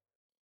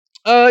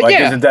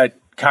 Yeah. Isn't that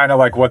kind of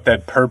like what the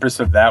purpose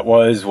of that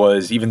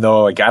was, even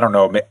though, like, I don't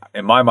know,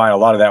 in my mind, a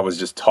lot of that was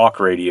just talk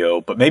radio,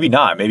 but maybe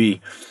not.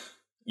 Maybe,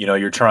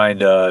 you're trying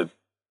to,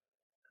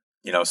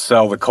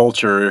 sell the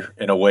culture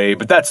in a way,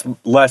 but that's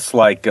less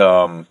like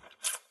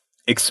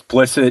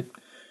explicit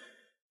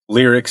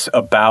lyrics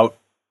about,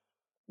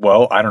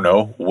 well, I don't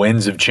know,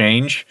 winds of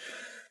change,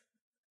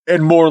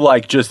 and more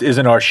like just,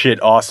 isn't our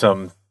shit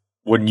awesome?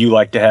 Wouldn't you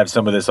like to have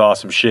some of this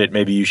awesome shit?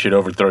 Maybe you should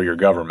overthrow your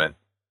government.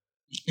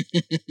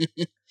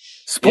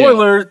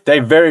 Spoiler, They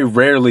very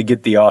rarely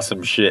get the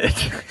awesome shit.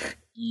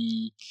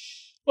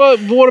 Well,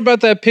 what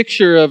about that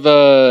picture of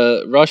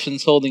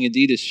Russians holding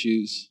Adidas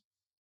shoes?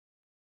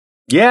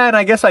 Yeah, and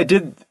I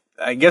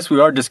guess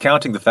we are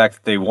discounting the fact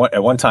that they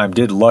at one time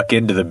did luck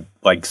into the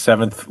like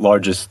 7th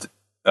largest.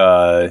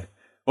 No,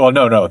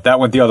 that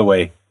went the other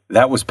way.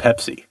 That was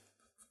Pepsi.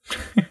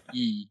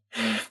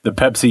 The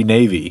Pepsi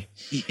Navy.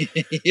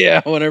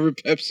 Yeah, whenever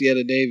Pepsi had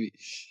a Navy,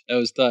 that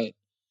was tight.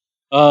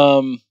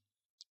 Well,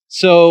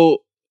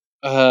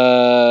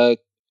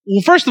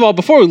 first of all,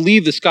 before we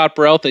leave the Scott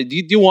Burrell thing, do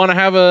you want to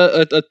have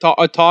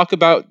a talk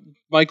about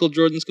Michael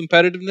Jordan's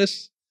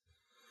competitiveness?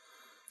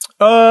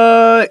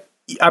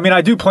 I mean,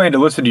 I do plan to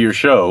listen to your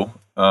show,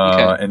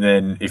 okay. And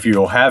then if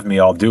you'll have me,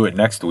 I'll do it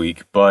next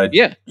week. But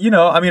yeah,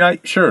 I mean,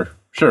 sure.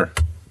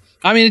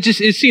 I mean,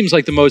 it seems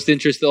like the most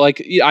interest.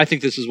 Like, I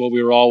think this is what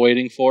we were all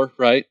waiting for,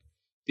 right?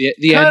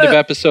 The end of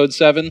episode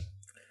 7.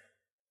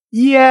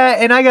 Yeah,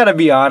 and I gotta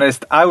be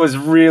honest, I was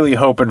really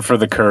hoping for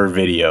the Kerr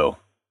video.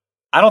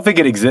 I don't think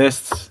it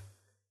exists,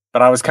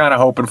 but I was kind of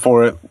hoping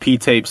for it,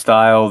 P-tape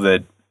style.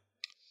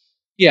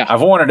 Yeah,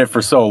 I've wanted it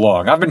for so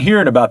long. I've been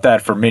hearing about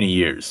that for many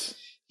years.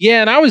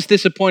 Yeah, and I was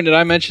disappointed.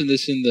 I mentioned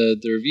this in the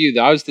review.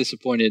 That I was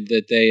disappointed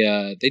that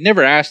they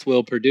never asked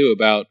Will Perdue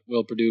about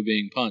Will Perdue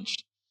being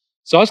punched.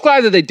 So I was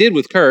glad that they did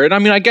with Kerr. And I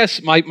mean, I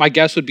guess my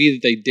guess would be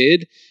that they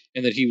did,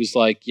 and that he was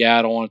like, "Yeah,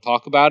 I don't want to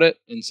talk about it."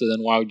 And so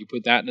then why would you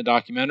put that in a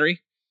documentary?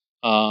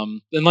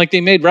 And like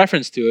they made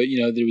reference to it.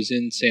 That it was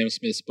in Sam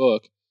Smith's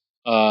book.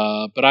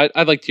 But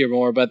I'd like to hear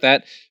more about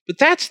that. But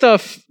that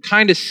stuff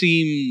kind of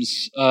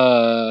seems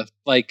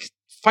like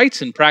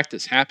fights in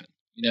practice happen.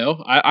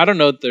 I don't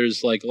know if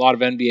there's like a lot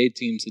of NBA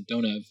teams that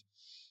don't have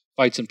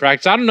fights in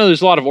practice. I don't know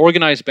there's a lot of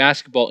organized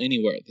basketball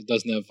anywhere that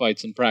doesn't have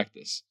fights in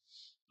practice.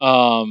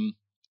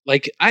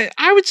 Like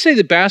I would say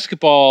that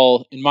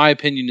basketball, in my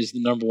opinion, is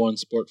the number one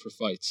sport for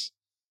fights.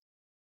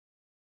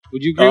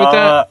 Would you agree with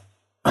that?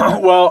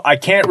 Well, I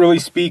can't really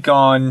speak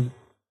on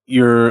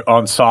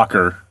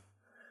soccer.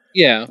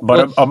 Yeah,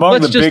 but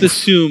let's just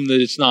assume that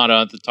it's not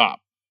at the top.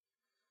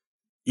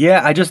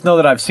 Yeah, I just know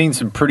that I've seen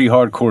some pretty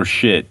hardcore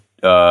shit.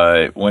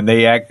 When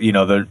they act,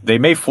 they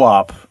may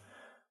flop,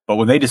 but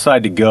when they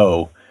decide to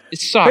go,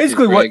 it's soccer.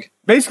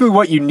 Basically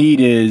what you need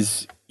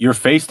is your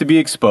face to be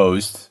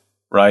exposed,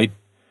 right?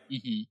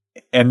 Mm-hmm.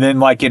 And then,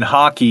 like in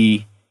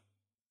hockey,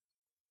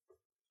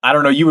 I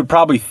don't know. You would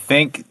probably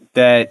think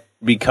that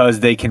because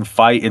they can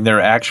fight in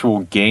their actual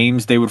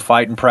games, they would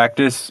fight in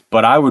practice.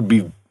 But I would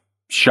be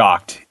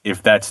shocked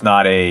if that's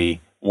not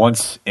a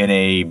once in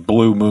a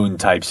blue moon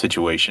type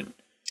situation.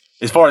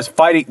 As far as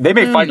fighting, they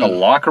may fight in a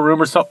locker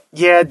room or something.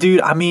 Yeah,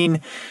 dude, I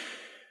mean,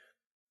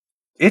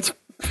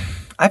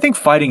 I think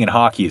fighting in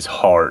hockey is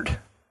hard.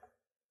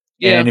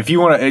 Yeah. And if you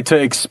want to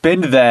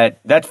expend that,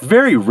 that's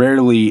very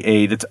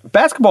rarely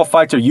basketball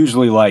fights are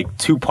usually like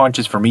 2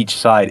 punches from each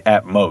side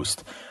at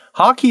most.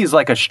 Hockey is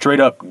like a straight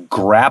up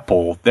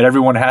grapple that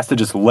everyone has to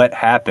just let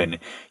happen.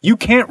 You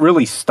can't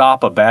really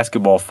stop a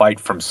basketball fight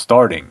from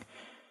starting.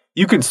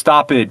 You can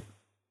stop it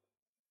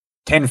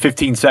 10,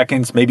 15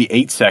 seconds, maybe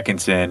 8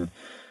 seconds in.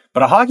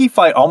 But a hockey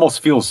fight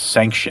almost feels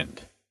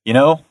sanctioned,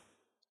 Yeah.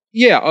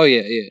 Oh,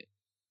 yeah.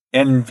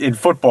 And in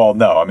football,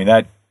 no. I mean,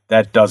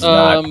 that does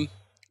not.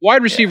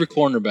 Wide receiver,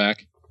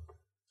 cornerback.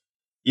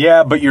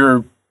 Yeah, but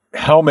your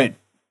helmet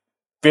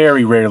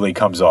very rarely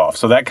comes off,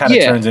 so that kind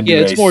of turns into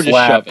it's more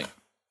slap. Just shoving.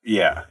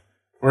 Yeah.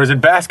 Whereas in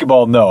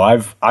basketball, no. I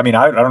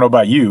don't know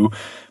about you,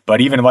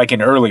 but even like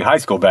in early high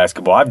school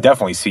basketball, I've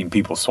definitely seen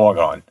people swung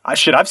on.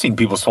 I've seen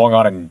people swung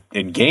on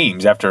in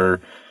games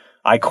after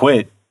I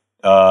quit.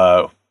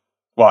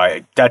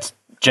 Why? That's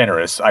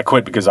generous. I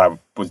quit because I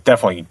was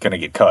definitely going to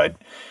get cut.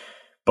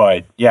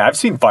 But yeah, I've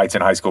seen fights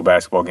in high school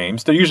basketball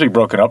games. They're usually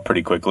broken up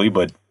pretty quickly,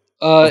 but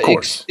of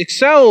course.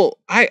 Excel,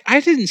 I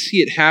didn't see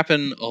it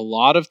happen a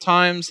lot of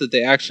times that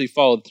they actually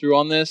followed through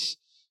on this.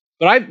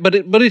 But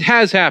it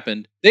has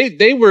happened.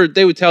 They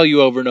would tell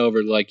you over and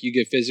over, like, you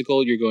get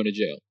physical, you're going to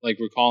jail. Like,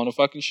 we're calling a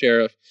fucking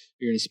sheriff,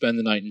 you're going to spend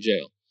the night in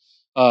jail.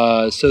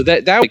 So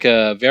that was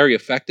like very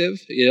effective.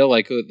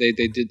 Like they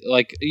did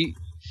like.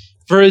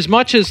 For as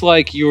much as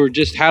like you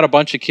just had a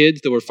bunch of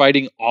kids that were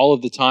fighting all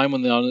of the time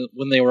when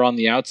they were on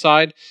the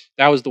outside,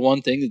 that was the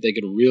one thing that they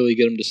could really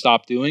get them to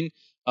stop doing.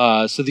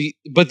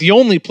 But the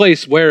only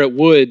place where it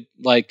would,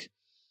 like,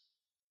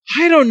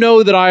 I don't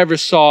know that I ever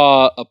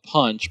saw a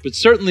punch, but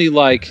certainly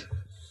like,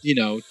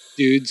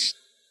 dudes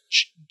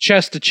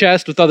chest to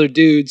chest with other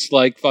dudes,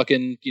 like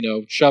fucking,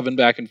 shoving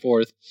back and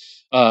forth.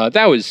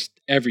 That was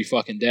every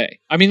fucking day.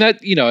 I mean,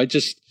 that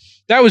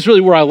was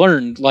really where I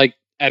learned, like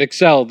at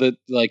Excel, that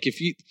like if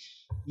you.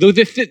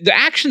 The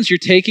actions you're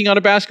taking on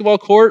a basketball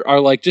court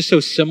are like just so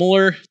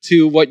similar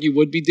to what you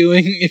would be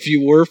doing if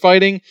you were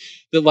fighting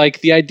that like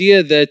the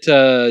idea that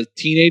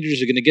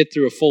teenagers are going to get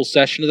through a full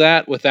session of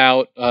that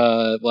without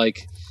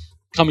like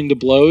coming to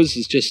blows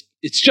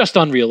it's just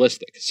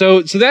unrealistic.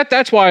 So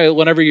that's why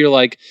whenever you're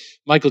like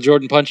Michael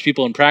Jordan punched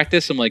people in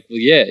practice, I'm like, well,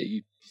 yeah,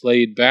 you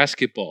played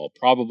basketball.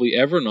 Probably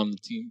everyone on the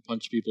team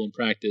punched people in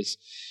practice.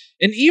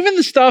 And even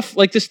the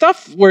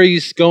stuff where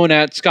he's going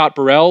at Scott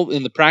Burrell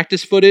in the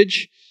practice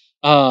footage.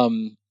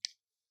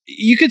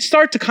 You could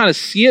start to kind of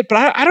see it,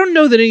 but I don't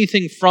know that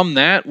anything from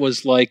that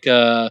was like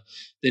the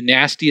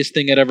nastiest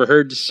thing I'd ever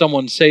heard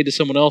someone say to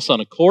someone else on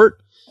a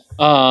court.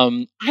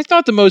 I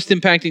thought the most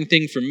impacting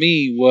thing for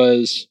me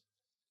was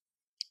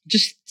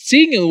just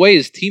seeing the way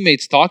his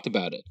teammates talked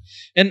about it,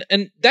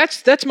 and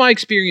that's my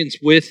experience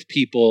with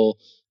people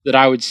that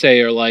I would say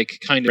are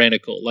like kind of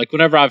tyrannical. Like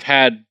whenever I've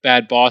had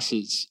bad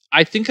bosses,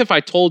 I think if I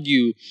told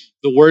you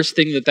the worst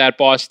thing that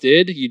boss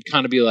did, you'd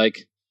kind of be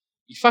like,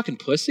 you fucking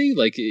pussy,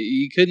 like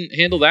you couldn't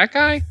handle that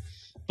guy.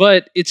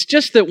 But it's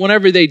just that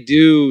whenever they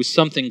do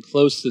something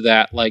close to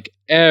that, like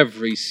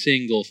every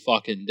single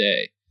fucking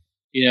day,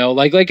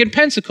 like in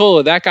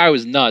Pensacola, that guy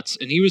was nuts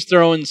and he was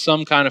throwing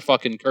some kind of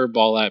fucking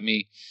curveball at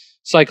me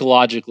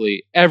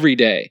psychologically every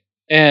day,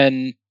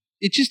 and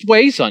it just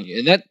weighs on you.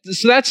 And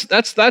that's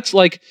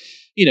like,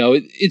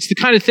 it's the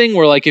kind of thing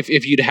where like if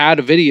you'd had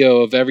a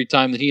video of every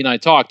time that he and I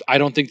talked, I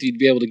don't think that you'd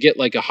be able to get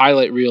like a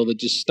highlight reel that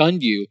just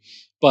stunned you.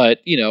 But,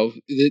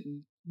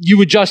 you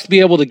would just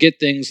be able to get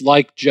things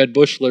like Jed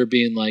Bushler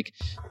being like,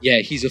 yeah,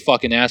 he's a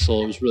fucking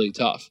asshole. It was really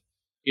tough,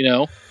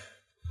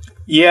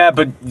 Yeah,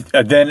 but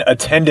then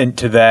attendant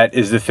to that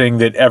is the thing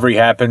that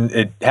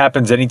it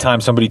happens anytime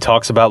somebody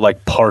talks about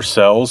like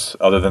Parcells,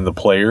 other than the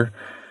player,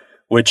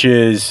 which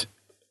is,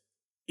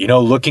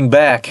 looking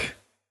back,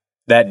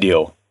 that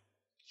deal.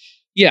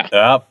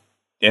 Yeah.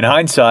 In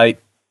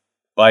hindsight,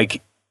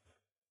 like,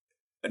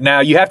 now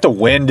you have to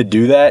win to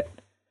do that.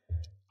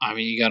 I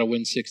mean, you got to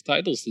win 6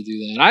 titles to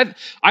do that.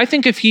 I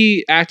think if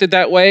he acted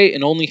that way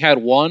and only had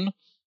one,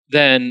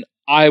 then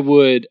I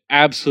would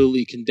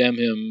absolutely condemn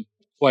him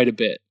quite a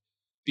bit,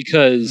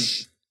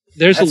 because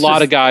there's a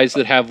lot of guys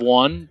that have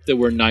one that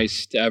were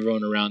nice to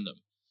everyone around them,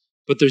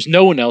 but there's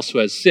no one else who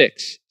has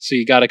 6. So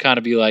you got to kind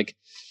of be like,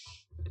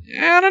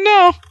 I don't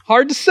know,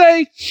 hard to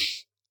say.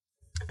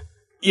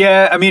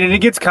 Yeah, I mean, and it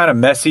gets kind of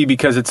messy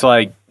because it's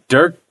like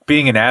Dirk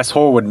being an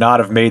asshole would not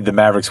have made the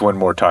Mavericks win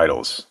more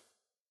titles.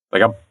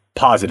 Like, I'm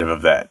positive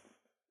of that.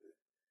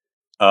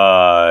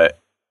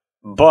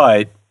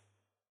 But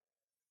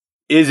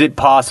is it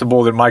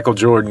possible that Michael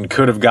Jordan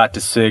could have got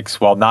to 6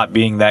 while not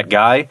being that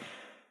guy?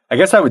 I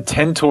guess I would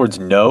tend towards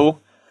no,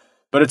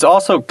 but it's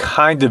also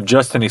kind of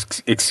just an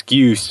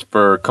excuse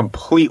for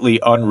completely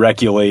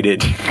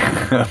unregulated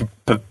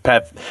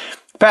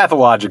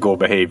pathological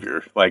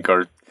behavior. Like,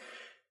 or,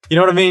 you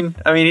know what I mean?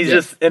 I mean, he's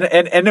just,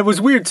 and it was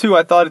weird too.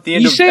 I thought at the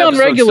end of episode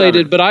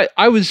unregulated, 7, but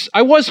I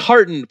was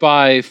heartened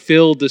by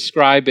Phil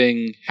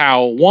describing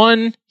how,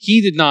 one,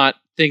 he did not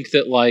think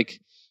that like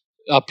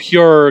a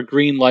pure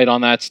green light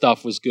on that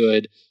stuff was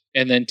good,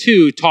 and then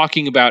 2,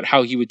 talking about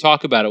how he would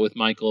talk about it with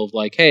Michael of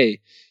like, hey,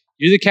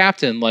 you're the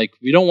captain, like,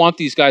 we don't want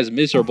these guys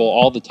miserable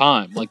all the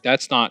time, like,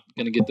 that's not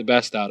going to get the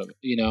best out of it,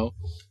 you know?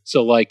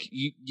 So like,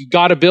 you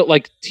got to build,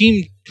 like,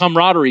 team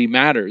camaraderie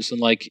matters,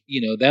 and like,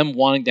 you know, them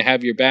wanting to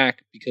have your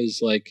back, because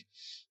like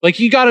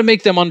you got to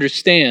make them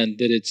understand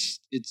that it's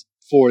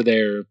for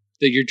that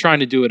you're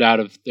trying to do it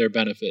out of their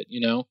benefit, you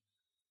know?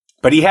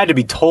 But he had to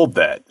be told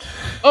that.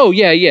 Oh,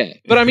 yeah.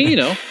 But I mean, you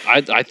know,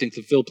 I think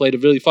that Phil played a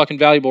really fucking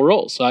valuable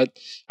role. So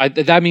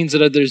that means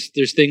that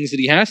there's things that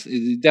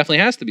he definitely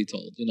has to be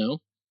told, you know?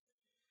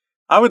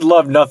 I would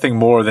love nothing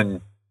more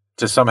than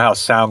to somehow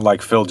sound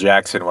like Phil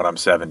Jackson when I'm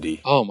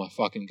 70. Oh my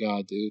fucking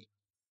God, dude.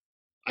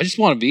 I just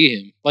want to be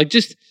him. Like,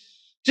 just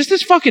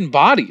his fucking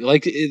body.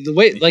 Like the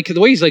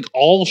way he's like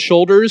all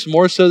shoulders,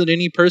 more so than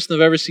any person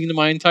I've ever seen in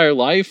my entire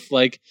life.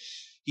 Like,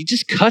 he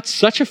just cuts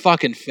such a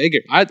fucking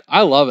figure.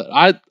 I love it.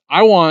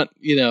 I want,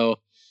 you know,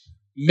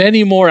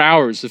 many more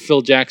hours of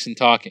Phil Jackson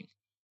talking.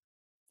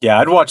 Yeah,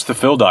 I'd watch the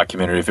Phil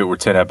documentary if it were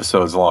 10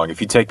 episodes long.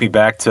 If you take me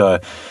back to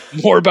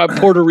more about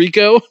Puerto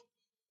Rico.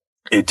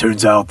 It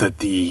turns out that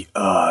the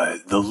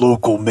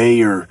local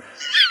mayor,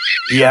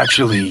 he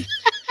actually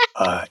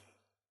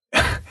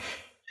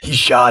he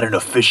shot an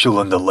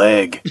official in the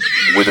leg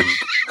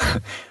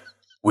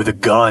with a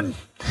gun.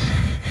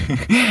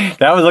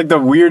 That was like the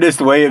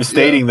weirdest way of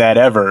stating that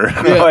ever.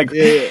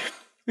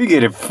 You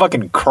get a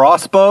fucking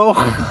crossbow?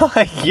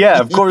 Yeah,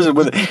 of course.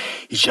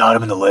 He shot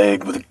him in the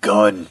leg with a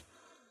gun.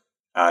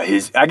 I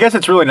guess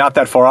it's really not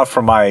that far off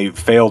from my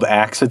failed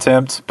axe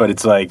attempt, but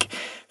it's like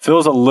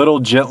Phil's a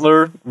little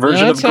gentler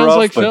version of Gruff. Sounds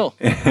like Phil.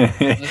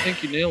 I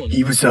think you nailed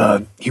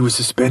it. He was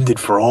suspended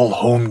for all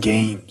home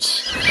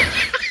games.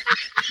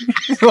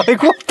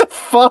 Like, what the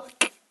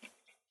fuck?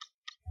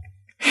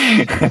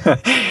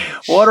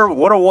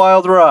 What a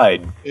wild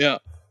ride. Yeah.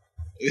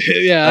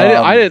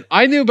 Yeah,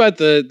 I knew about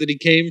that he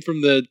came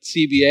from the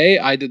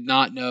CBA. I did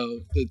not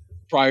know that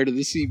prior to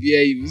the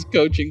CBA he was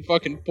coaching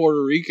fucking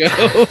Puerto Rico.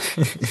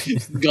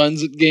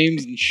 Guns at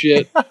games and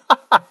shit.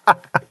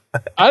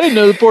 I didn't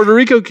know that Puerto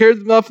Rico cared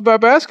enough about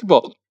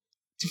basketball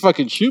to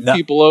fucking shoot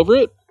people over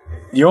it.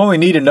 You only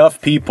need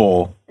enough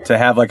people to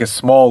have like a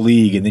small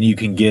league, and then you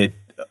can get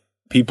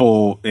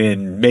people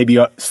in maybe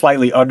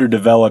slightly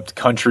underdeveloped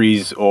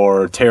countries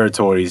or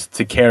territories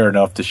to care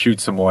enough to shoot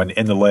someone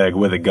in the leg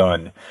with a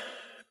gun.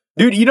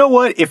 Dude, you know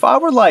what? If I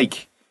were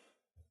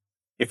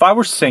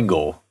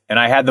single and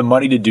I had the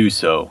money to do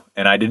so,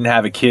 and I didn't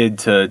have a kid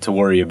to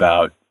worry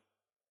about,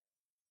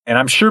 and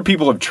I'm sure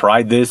people have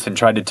tried this and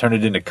tried to turn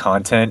it into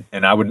content,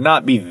 and I would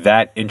not be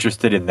that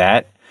interested in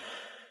that.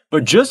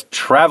 But just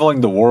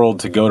traveling the world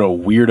to go to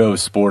weirdo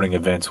sporting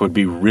events would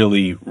be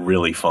really,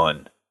 really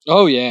fun.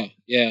 Oh, yeah.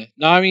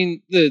 No, I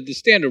mean, the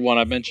standard one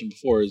I mentioned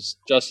before is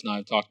Justin and I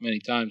have talked many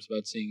times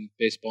about seeing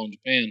baseball in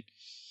Japan.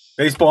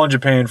 Baseball in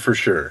Japan, for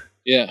sure.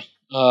 Yeah.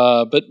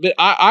 But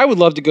I would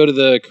love to go to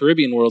the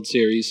Caribbean World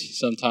Series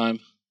sometime.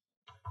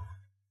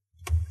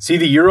 See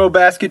the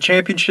Eurobasket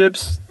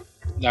Championships?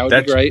 That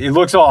would be great. It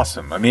looks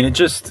awesome. I mean, it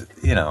just,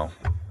 you know,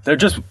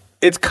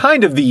 it's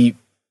kind of the...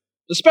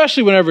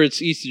 Especially whenever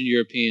it's Eastern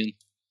European.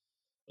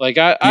 Like,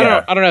 I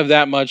don't have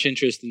that much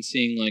interest in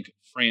seeing, like,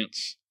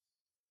 France.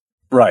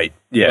 Right,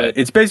 yeah. But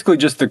it's basically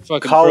just the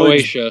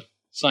Croatia.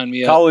 Sign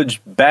me up.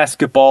 College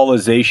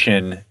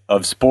basketballization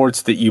of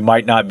sports that you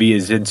might not be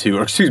as into,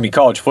 or excuse me,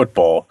 college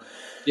football.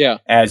 Yeah.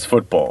 As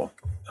football.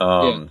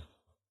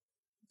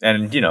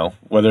 And, you know,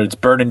 whether it's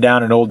burning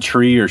down an old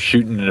tree or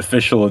shooting an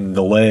official in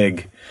the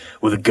leg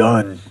with a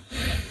gun,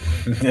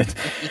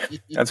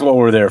 that's what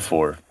we're there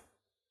for.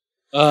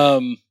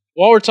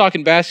 While we're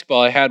talking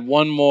basketball, I had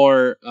one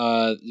more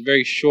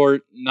very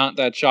short, not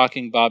that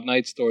shocking Bob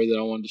Knight story that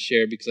I wanted to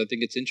share because I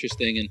think it's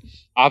interesting, and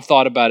I've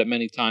thought about it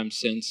many times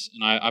since,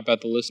 and I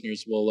bet the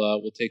listeners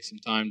will take some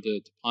time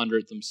to ponder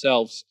it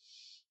themselves.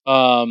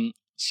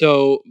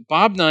 So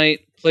Bob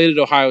Knight played at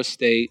Ohio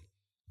State,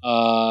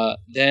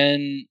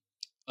 then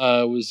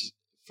was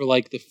for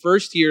like the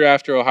first year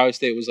after Ohio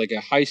State was like a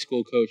high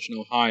school coach in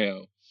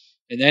Ohio.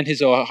 And then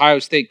his Ohio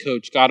State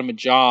coach got him a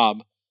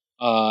job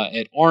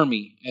at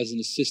Army as an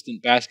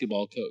assistant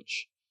basketball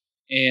coach.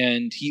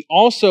 And he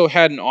also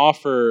had an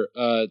offer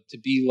to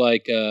be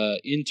like an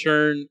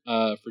intern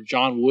for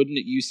John Wooden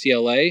at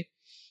UCLA.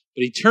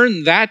 But he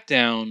turned that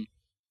down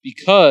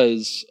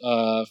because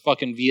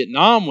fucking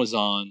Vietnam was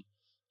on.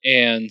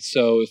 And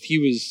so if he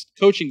was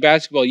coaching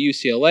basketball at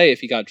UCLA,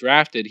 if he got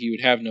drafted, he would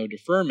have no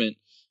deferment.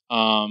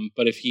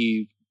 But if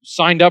he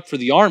signed up for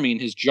the Army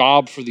and his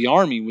job for the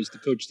Army was to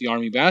coach the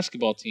Army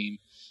basketball team,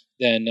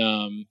 then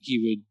he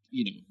would,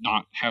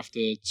 not have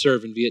to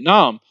serve in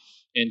Vietnam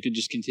and could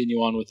just continue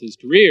on with his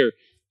career.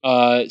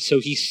 So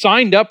he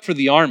signed up for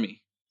the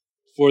Army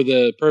for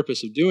the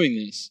purpose of doing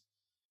this.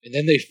 And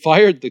then they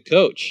fired the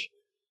coach.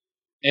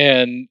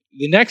 And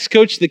the next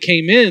coach that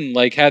came in,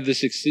 like, had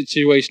this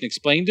situation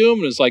explained to him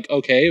and was like,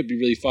 okay, it'd be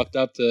really fucked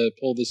up to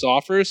pull this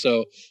offer,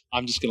 so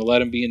I'm just going to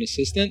let him be an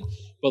assistant.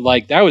 But,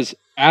 like, that was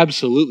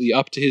absolutely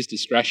up to his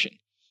discretion.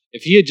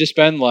 If he had just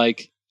been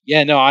like,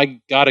 yeah, no,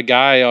 I got a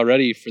guy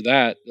already for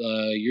that,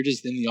 you're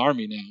just in the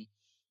Army now,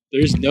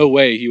 there's no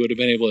way he would have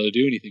been able to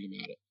do anything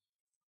about it.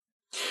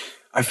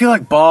 I feel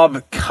like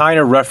Bob kind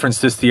of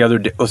referenced this the other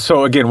day.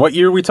 So, again, what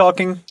year are we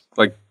talking?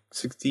 Like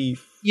 60?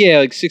 Yeah,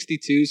 like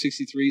 62,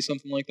 63,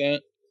 something like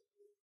that.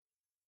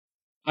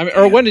 I mean,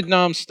 or when did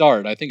Nam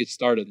start? I think it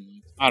started.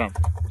 I don't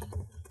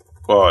know.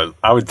 Well,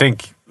 I would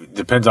think it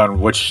depends on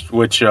which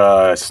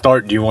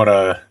start do you want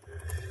to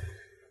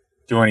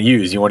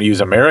use? You want to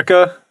use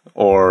America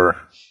or?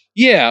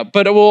 Yeah,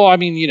 but I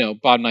mean,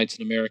 Bob Knight's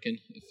an American.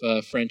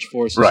 If French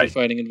forces right. are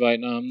fighting in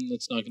Vietnam,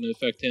 that's not going to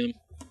affect him.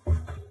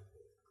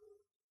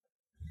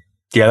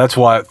 Yeah, that's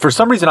why. For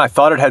some reason, I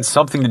thought it had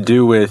something to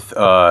do with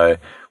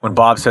when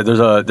Bob said there's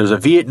a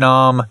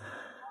Vietnam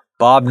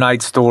Bob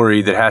Knight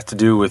story that has to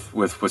do with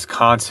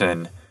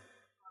Wisconsin.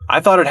 I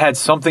thought it had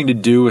something to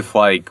do with,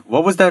 like,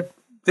 what was that?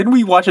 Didn't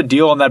we watch a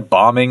deal on that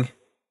bombing?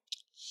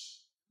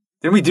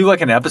 Didn't we do like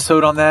an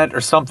episode on that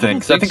or something?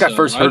 Because I think I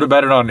first heard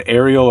about it on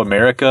Aerial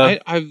America.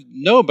 I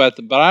know about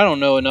it, but I don't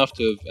know enough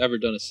to have ever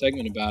done a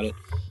segment about it.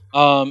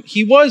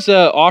 He was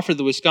offered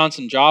the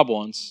Wisconsin job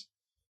once.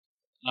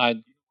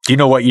 Do you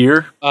know what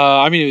year?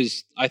 I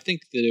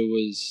think that it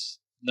was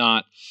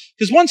not,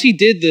 because once he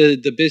did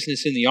the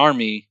business in the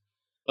Army,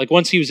 like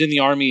once he was in the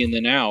Army and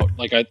then out,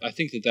 like I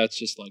think that's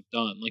just like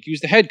done. Like he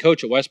was the head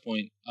coach at West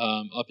Point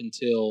up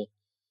until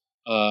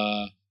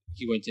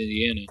he went to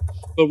Indiana.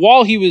 But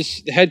while he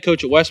was the head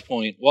coach at West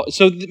Point,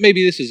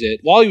 maybe this is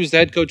it. While he was the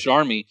head coach at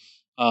Army,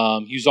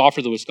 he was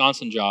offered the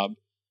Wisconsin job,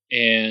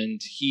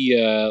 and he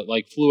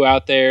flew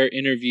out there,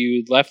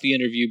 interviewed, left the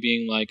interview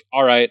being like,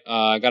 all right,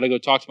 I got to go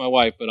talk to my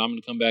wife, but I'm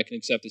going to come back and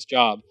accept this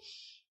job.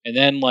 And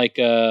then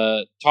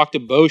talked to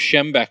Bo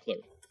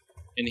Schembechler,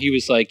 and he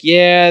was like,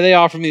 yeah, they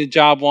offered me the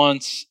job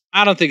once.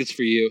 I don't think it's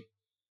for you.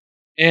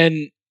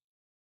 And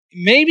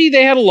maybe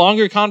they had a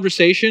longer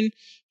conversation,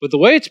 but the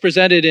way it's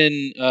presented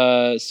in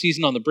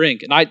Season on the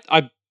Brink, and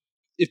I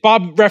if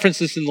Bob referenced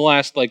this in the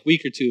last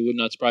week or two, it would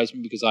not surprise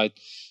me because I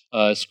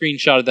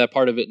screenshotted that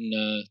part of it and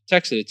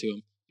texted it to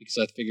him because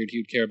I figured he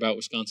would care about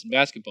Wisconsin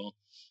basketball.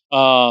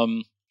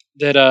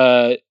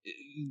 That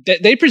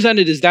they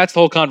presented as that's the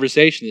whole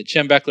conversation. That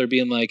Schembechler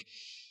being like,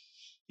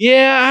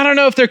 "Yeah, I don't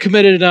know if they're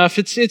committed enough.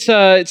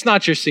 It's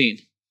not your scene."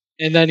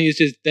 And then he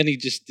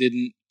just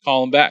didn't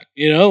call him back.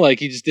 He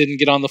just didn't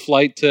get on the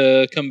flight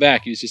to come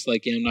back. He was just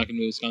like, "Yeah, I'm not going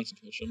to be a Wisconsin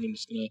coach. I'm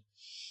just going to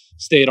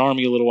stay at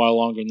Army a little while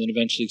longer," and then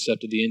eventually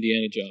accepted the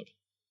Indiana job.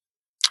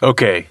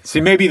 Okay.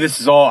 See, maybe this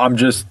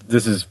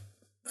is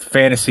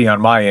fantasy on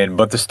my end,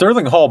 but the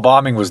Sterling Hall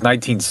bombing was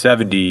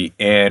 1970,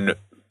 and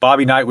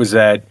Bobby Knight was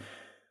at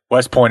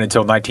West Point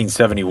until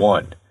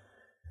 1971.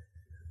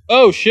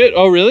 Oh, shit.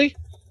 Oh, really?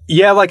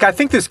 Yeah, I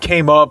think this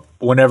came up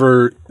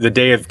whenever the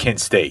day of Kent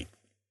State.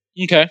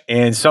 Okay.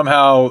 And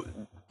somehow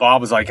Bob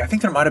was like, I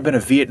think there might have been a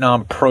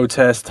Vietnam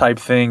protest type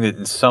thing that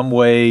in some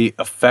way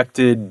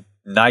affected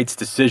Knight's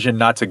decision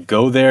not to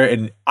go there,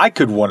 and I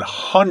could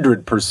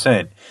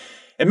 100%,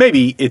 and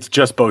maybe it's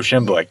just Bo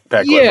Schembechler, but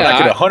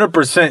I could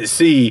 100%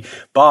 see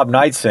Bob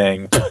Knight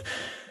saying,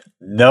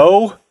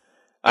 no,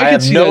 I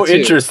have no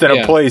interest in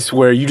a place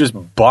where you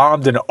just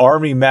bombed an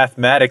Army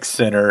mathematics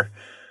center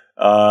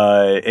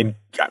and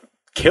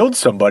killed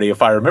somebody,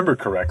 if I remember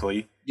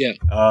correctly.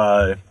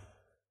 Yeah.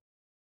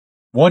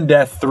 1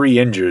 death, 3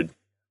 injured.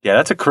 Yeah,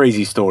 that's a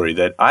crazy story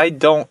that I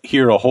don't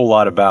hear a whole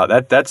lot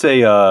about. That's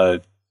a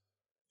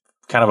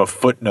kind of a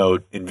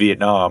footnote in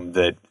Vietnam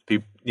that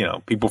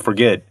people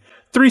forget.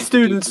 3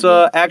 students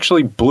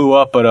actually blew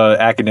up at an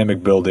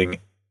academic building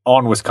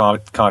on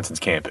Wisconsin's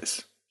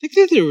campus. I think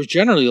that there were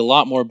generally a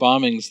lot more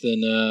bombings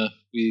than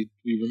we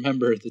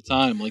remember at the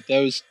time. It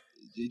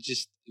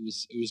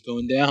was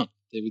going down.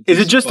 Is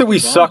it just that we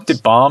sucked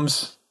at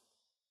bombs?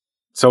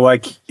 So,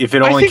 if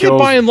it only kills one person? I think that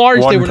by and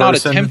large they were not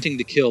attempting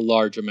to kill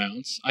large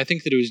amounts. I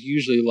think that it was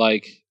usually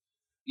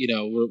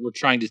we're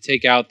trying to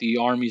take out the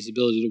Army's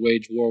ability to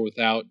wage war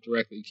without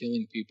directly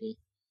killing people.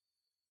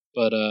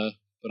 But I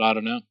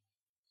don't know.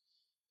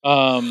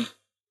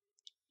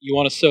 You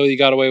want to say you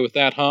got away with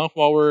that, huh?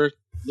 While we're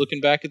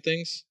looking back at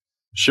things?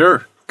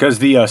 Sure, because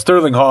the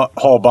Sterling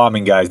Hall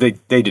bombing guys, they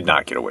did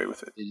not get away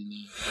with it.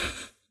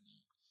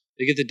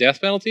 They get the death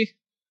penalty?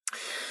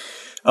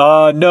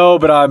 No,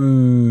 but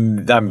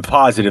I'm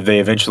positive they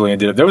eventually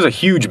ended up. There was a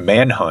huge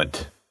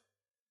manhunt.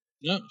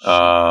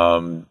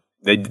 No.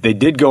 They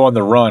did go on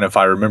the run, if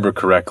I remember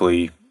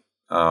correctly.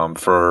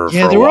 For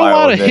there were a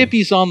lot of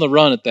hippies on the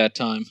run at that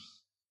time.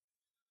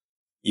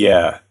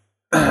 Yeah,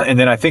 and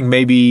then I think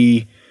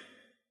maybe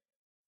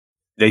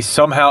they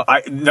somehow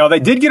they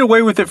did get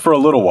away with it for a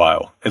little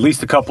while. At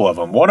least a couple of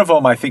them. One of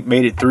them I think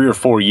made it 3 or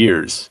 4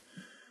 years.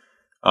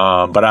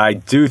 But I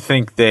do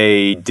think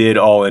they did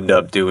all end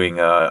up doing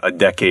a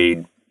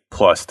decade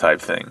plus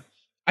type thing.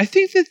 I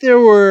think that there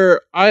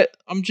were.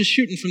 I'm just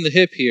shooting from the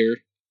hip here,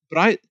 but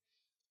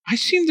I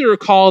seem to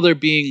recall there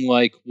being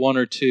like 1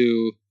 or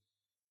 2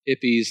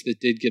 hippies that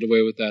did get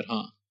away with that,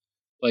 huh?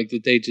 Like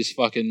that they just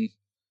fucking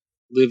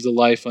lived a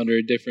life under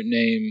a different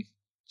name,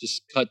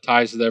 just cut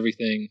ties with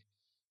everything,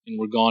 and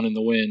were gone in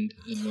the wind.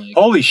 And like,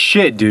 holy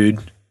shit,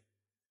 dude!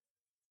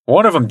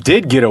 One of them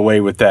did get away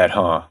with that,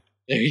 huh?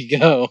 There you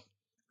go.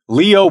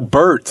 Leo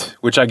Burt,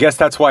 which I guess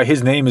that's why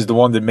his name is the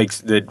one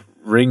that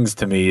rings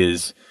to me,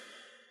 is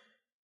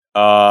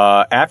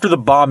after the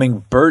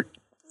bombing, Burt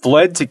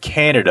fled to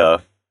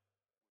Canada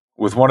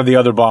with one of the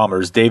other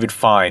bombers, David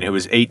Fine, who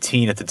was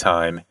 18 at the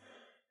time.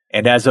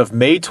 And as of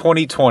May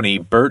 2020,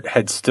 Burt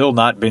had still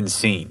not been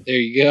seen. There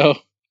you go.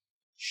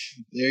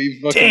 There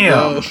you fucking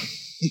go.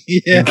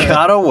 Yeah. You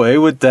got away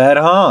with that,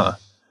 huh?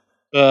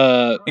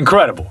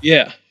 Incredible.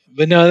 Yeah.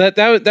 But no,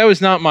 that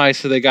was not my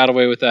so they got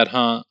away with that,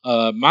 huh?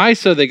 My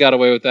so they got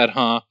away with that,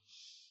 huh?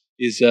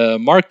 Is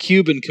Mark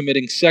Cuban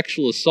committing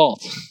sexual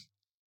assault.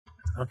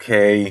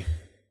 Okay.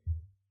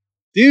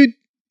 Dude,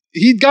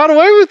 he got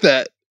away with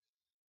that.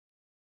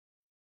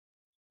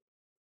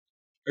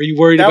 Are you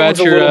worried about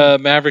your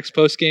Mavericks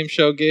post-game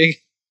show gig?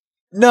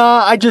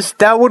 No,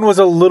 that one was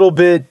a little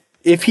bit,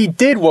 if he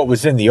did what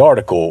was in the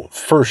article,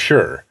 for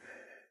sure.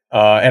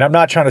 And I'm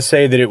not trying to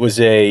say that it was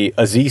a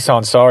Aziz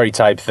Ansari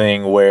type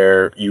thing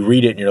where you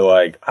read it and you're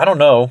like, I don't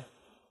know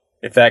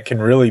if that can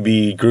really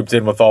be grouped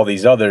in with all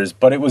these others,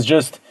 but it was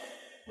just,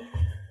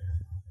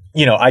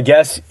 I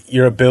guess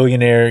you're a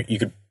billionaire. You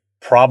could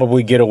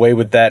probably get away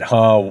with that,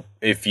 huh,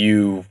 if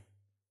you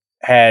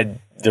had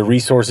the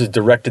resources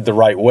directed the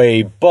right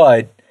way,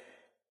 but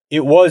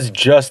it was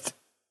just,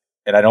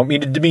 and I don't mean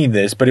to demean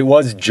this, but it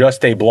was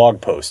just a blog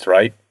post,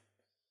 right?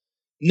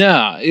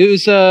 Nah, it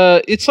was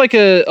it's like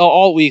a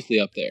all weekly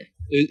up there.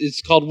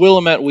 It's called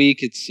Willamette Week.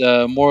 It's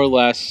more or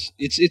less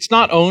it's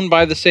not owned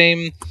by the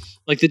same,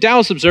 like the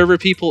Dallas Observer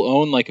people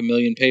own like a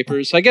million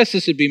papers. So I guess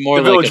this would be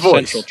more like a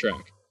central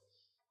track.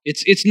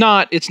 It's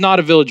not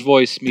a Village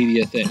Voice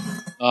media thing.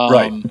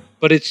 Right.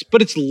 But it's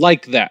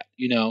like that,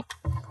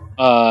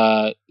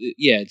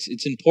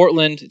 it's in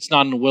Portland. It's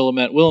not in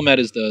Willamette. Willamette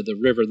is the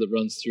river that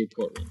runs through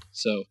Portland.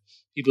 So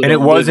people. And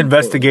it was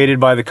investigated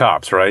by the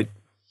cops, right?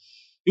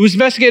 It was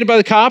investigated by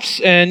the cops,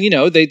 and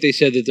they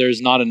said that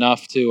there's not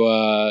enough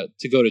to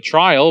go to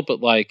trial. But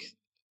like,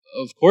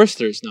 of course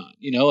there's not.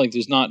 Like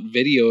there's not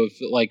video of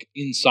like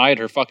inside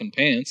her fucking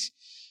pants.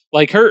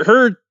 Like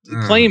her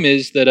claim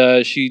is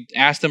that she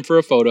asked him for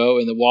a photo,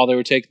 and that while they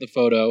were taking the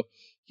photo,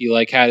 he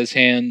like had his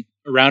hand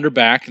around her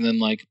back and then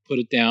like put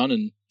it down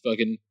and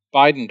fucking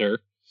Bidened her.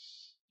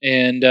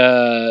 And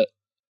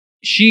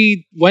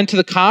she went to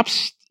the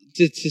cops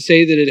to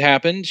say that it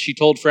happened. She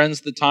told friends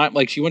at the time,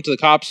 like she went to the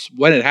cops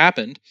when it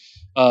happened.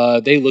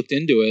 They looked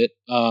into it.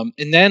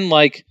 And then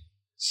like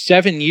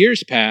 7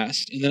 years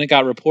passed, and then it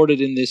got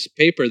reported in this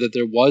paper that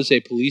there was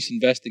a police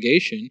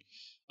investigation.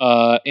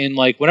 And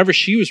like whenever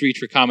she was reached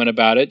for comment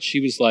about it, she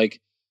was like,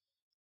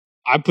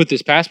 I put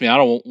this past me. I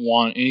don't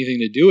want anything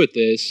to do with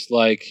this.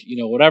 Like,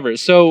 whatever.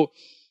 So,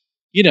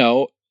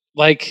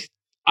 like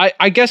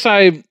I guess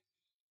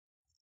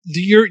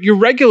your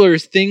regular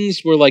things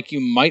where like you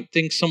might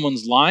think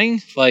someone's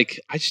lying, like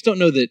I just don't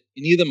know that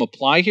any of them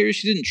apply here.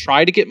 She didn't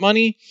try to get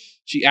money.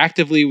 She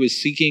actively was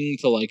seeking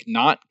to like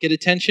not get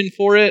attention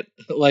for it.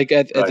 Like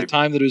at the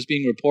time that it was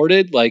being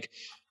reported, like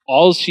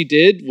all she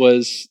did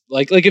was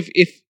like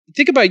if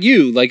think about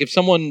you, like if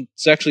someone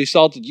sexually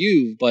assaulted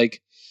you,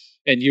 like,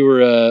 and you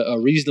were a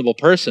reasonable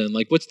person,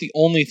 like what's the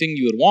only thing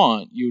you would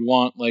want? You would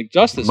want like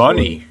justice.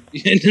 Money.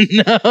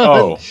 No.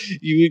 Oh.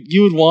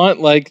 You would want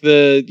like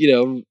the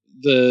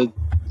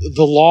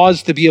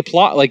laws to be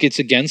applied. Like it's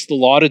against the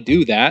law to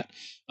do that.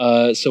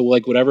 So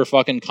like whatever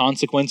fucking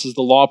consequences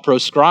the law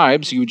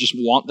proscribes, you would just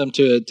want them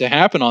to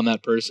happen on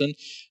that person.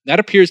 That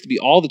appears to be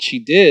all that she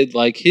did.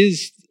 Like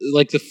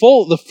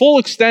the full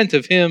extent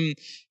of him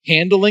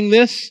handling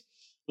this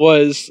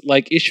was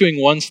like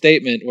issuing one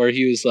statement where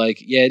he was like,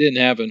 yeah, it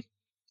didn't happen.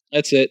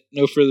 That's it.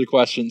 No further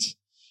questions.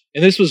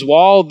 And this was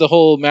while the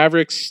whole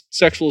Mavericks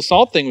sexual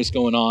assault thing was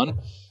going on.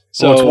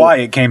 So that's why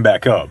it came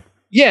back up.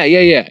 Yeah.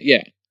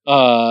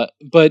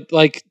 But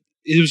like,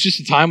 it was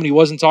just a time when he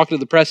wasn't talking to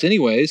the press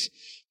anyways.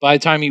 By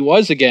the time he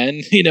was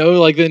again,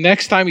 like the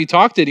next time he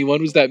talked to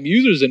anyone was that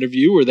Musers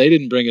interview where they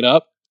didn't bring it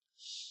up.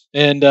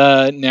 And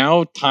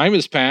now time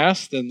has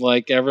passed, and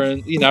like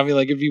everyone, I mean,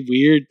 like it'd be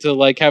weird to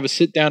like have a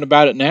sit down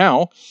about it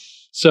now.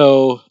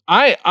 So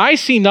I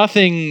see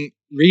nothing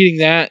reading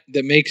that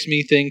makes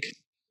me think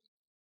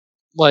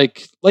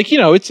like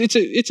it's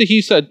a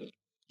he said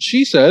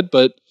she said,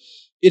 but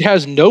it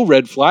has no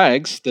red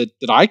flags that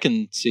I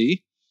can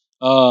see.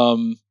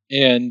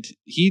 And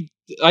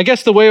I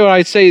guess the way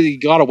I'd say he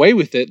got away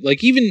with it,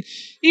 like even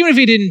if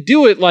he didn't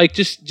do it, like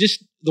just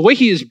the way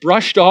he has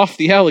brushed off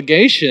the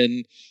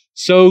allegation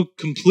so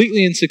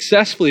completely and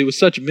successfully with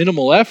such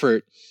minimal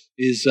effort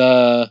is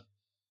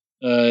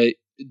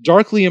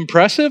darkly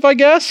impressive, I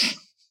guess.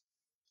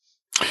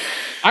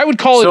 I would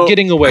call it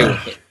getting away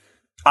with it.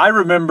 I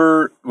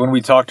remember when we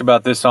talked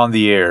about this on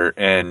the air,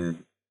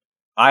 and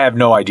I have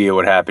no idea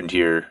what happened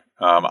here.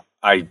 Now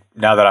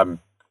that I'm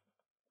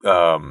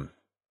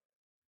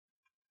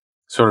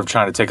sort of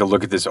trying to take a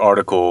look at this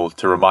article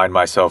to remind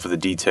myself of the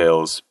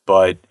details,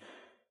 but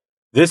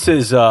this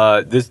is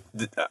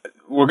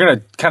we're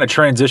gonna kind of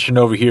transition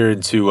over here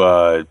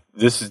into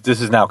this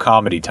is now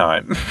comedy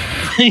time.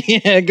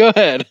 Yeah, go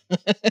ahead.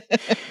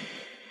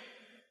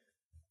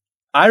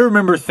 I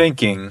remember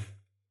thinking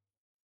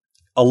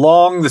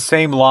along the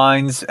same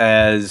lines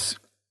as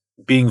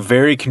being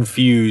very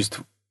confused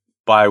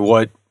by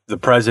what the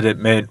president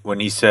meant when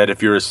he said,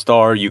 if you're a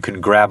star, you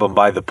can grab them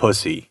by the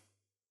pussy.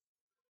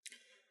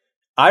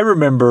 I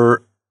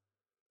remember,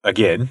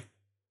 again,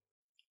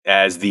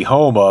 as the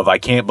home of I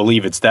Can't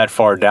Believe It's That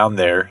Far Down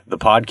There, the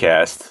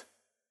podcast,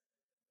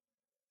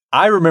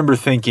 I remember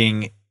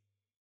thinking,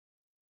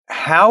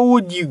 how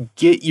would you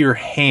get your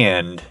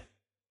hand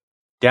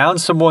down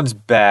someone's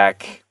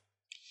back,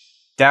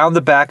 down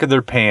the back of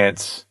their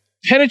pants?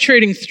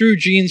 Penetrating through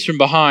jeans from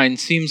behind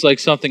seems like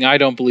something I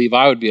don't believe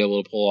I would be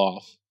able to pull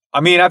off.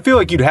 I mean, I feel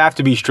like you'd have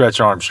to be Stretch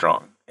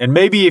Armstrong. And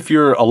maybe if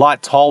you're a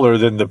lot taller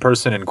than the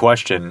person in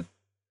question,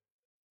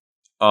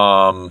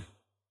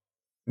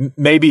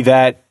 maybe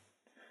that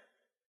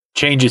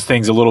changes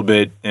things a little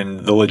bit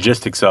in the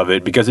logistics of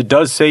it, because it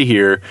does say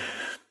here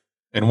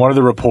in one of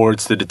the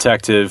reports, the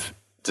detective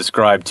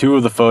described two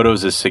of the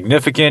photos as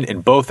significant.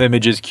 In both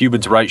images,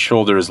 Cuban's right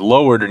shoulder is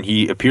lowered and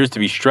he appears to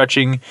be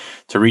stretching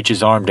to reach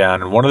his arm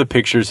down. In one of the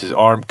pictures, his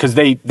arm, because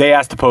they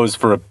asked to pose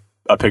for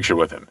a picture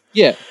with him.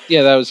 Yeah,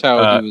 that was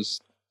how he was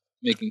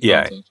making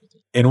contact with him.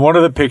 In one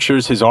of the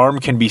pictures, his arm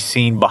can be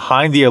seen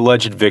behind the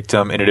alleged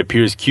victim, and it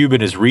appears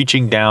Cuban is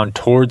reaching down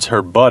towards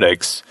her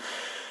buttocks.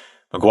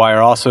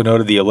 McGuire also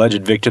noted the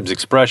alleged victim's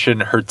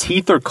expression. Her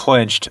teeth are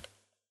clenched,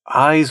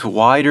 eyes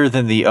wider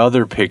than the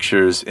other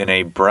pictures, and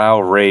a brow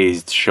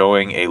raised,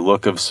 showing a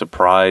look of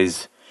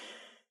surprise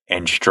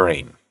and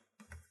strain.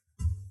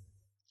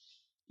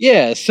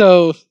 Yeah,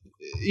 so,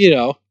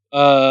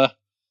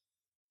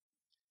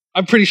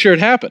 I'm pretty sure it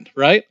happened,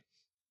 right?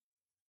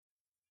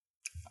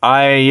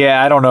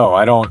 I don't know.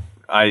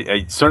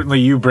 I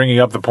certainly, you bringing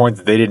up the point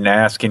that they didn't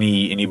ask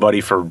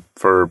anybody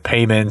for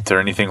payment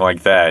or anything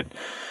like that.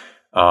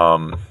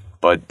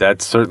 But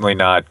that's certainly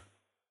not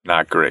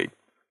great.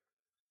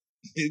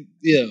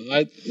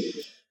 Yeah,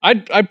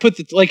 I'd put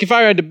if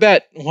I had to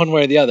bet one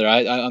way or the other,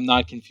 I'm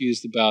not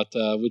confused about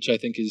which I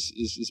think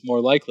is more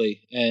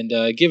likely. And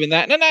given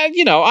that, and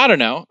I don't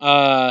know.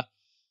 I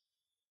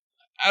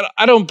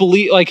don't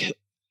believe,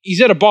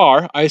 he's at a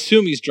bar. I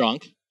assume he's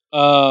drunk.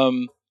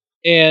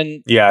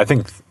 And yeah, I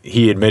think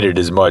he admitted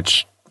as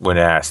much when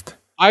asked.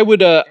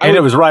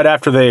 It was right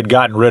after they had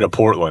gotten rid of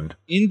Portland.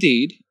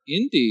 Indeed.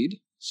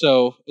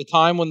 So a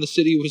time when the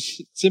city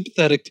was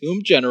sympathetic to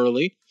him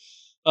generally.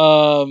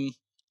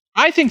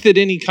 I think that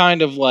any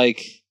kind of I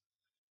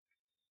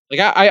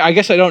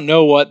guess I don't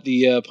know what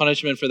the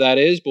punishment for that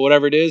is, but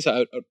whatever it is,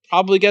 I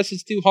probably guess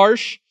it's too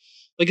harsh.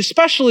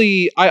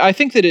 Especially, I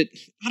think that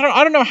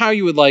I don't know how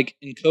you would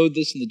encode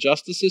this in the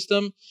justice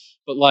system,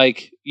 but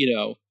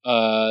the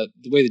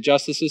way the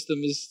justice system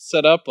is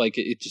set up,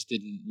 it just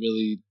didn't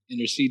really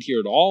intercede here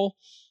at all.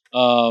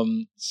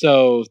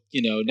 So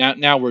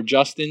now we're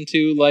just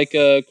into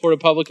court of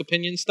public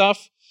opinion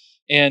stuff,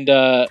 and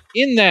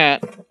in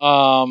that,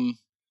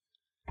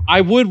 I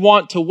would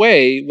want to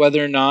weigh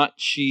whether or not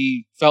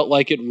she felt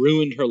like it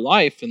ruined her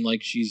life, and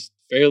she's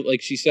fair,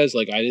 she says,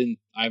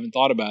 I haven't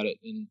thought about it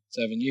in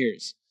 7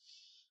 years.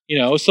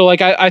 So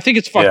I think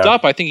it's fucked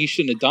up. I think he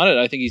shouldn't have done it.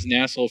 I think he's an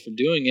asshole for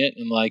doing it,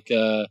 and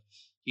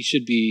he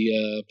should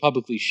be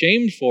publicly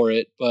shamed for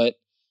it. But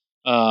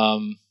I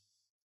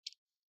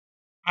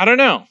don't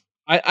know.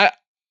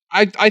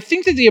 I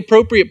think that the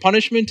appropriate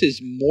punishment is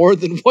more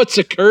than what's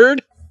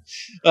occurred,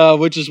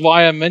 which is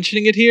why I'm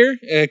mentioning it here,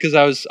 because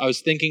I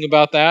was thinking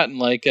about that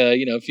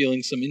and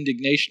feeling some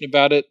indignation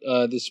about it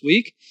this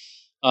week,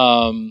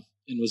 and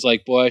was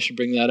boy, I should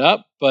bring that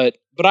up, but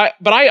I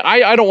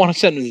don't want to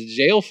send him to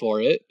jail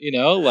for it.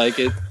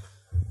 It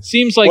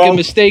seems like a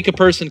mistake a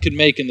person could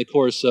make in the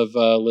course of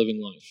living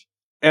life.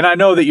 And I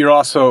know that you're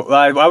also,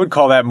 I would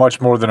call that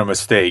much more than a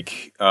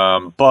mistake,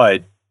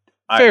 but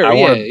fair,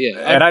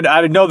 and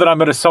I know that I'm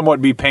going to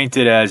somewhat be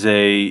painted as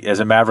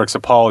a Mavericks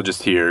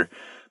apologist here,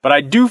 but I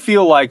do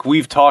feel like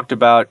we've talked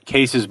about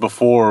cases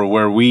before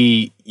where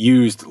we,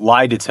 used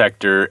lie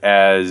detector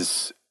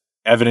as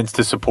evidence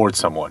to support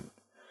someone.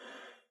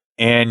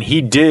 And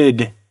he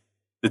did.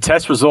 The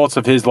test results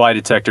of his lie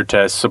detector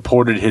test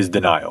supported his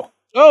denial.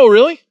 Oh,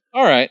 really?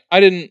 All right. I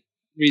didn't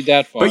read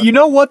that far. But you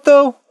know what,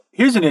 though?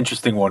 Here's an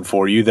interesting one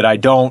for you that I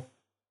don't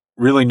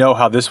really know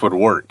how this would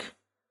work.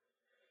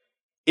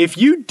 If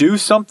you do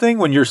something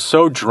when you're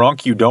so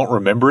drunk you don't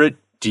remember it,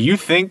 do you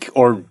think,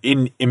 or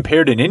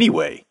impaired in any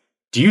way,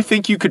 do you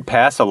think you could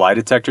pass a lie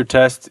detector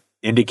test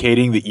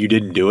indicating that you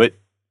didn't do it?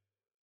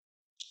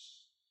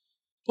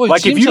 Well,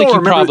 it seems like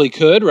you probably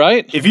could,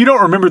 right? If you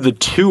don't remember the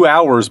 2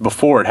 hours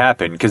before it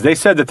happened, because they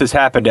said that this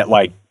happened at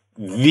like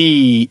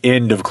the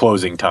end of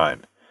closing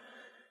time,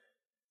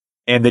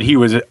 and that he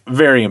was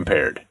very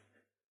impaired.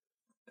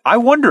 I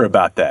wonder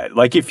about that.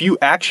 Like, if you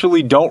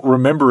actually don't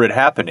remember it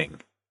happening,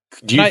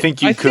 do you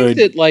think you could? I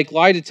think that like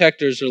lie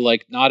detectors are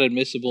like not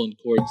admissible in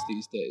courts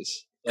these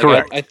days. Like,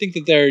 correct. I think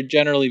that they're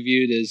generally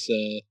viewed as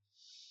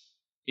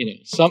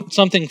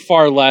something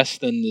far less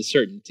than the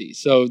certainty.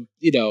 So,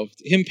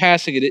 him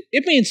passing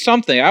it means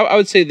something. I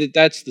would say that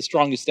that's the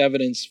strongest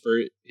evidence for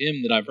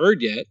him that I've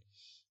heard yet.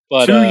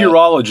 But 2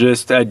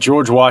 urologists at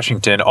George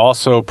Washington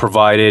also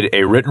provided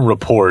a written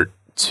report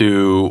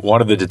to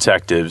one of the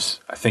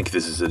detectives. I think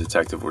this is the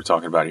detective we're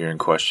talking about here in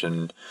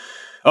question.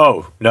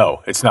 Oh,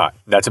 no, it's not.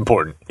 That's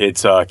important.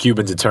 It's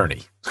Cuban's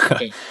attorney.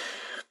 Okay.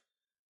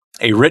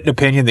 A written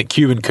opinion that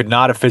Cuban could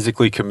not have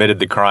physically committed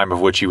the crime of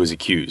which he was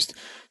accused.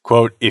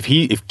 Quote, if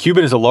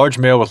Cuban is a large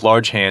male with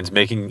large hands,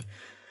 making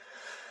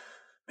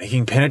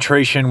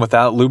penetration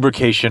without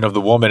lubrication of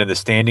the woman in the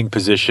standing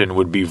position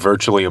would be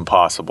virtually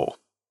impossible.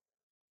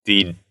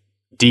 The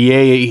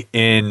DA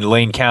in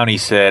Lane County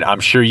said, I'm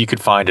sure you could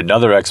find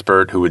another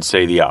expert who would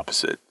say the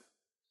opposite.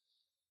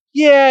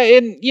 Yeah,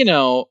 and,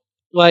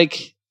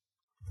 like,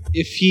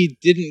 if he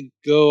didn't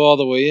go all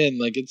the way in,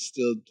 like, it's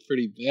still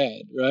pretty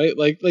bad, right?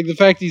 Like the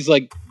fact he's,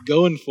 like,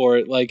 going for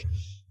it, like,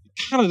 it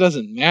kind of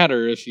doesn't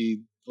matter if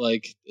he,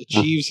 like,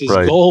 achieves his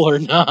goal or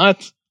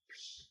not.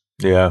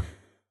 Yeah.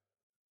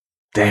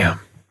 Damn.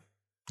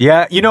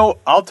 Yeah,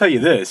 I'll tell you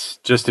this,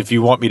 just if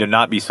you want me to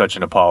not be such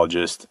an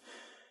apologist,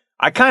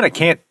 I kind of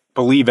can't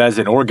believe as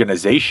an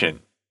organization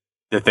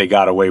that they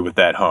got away with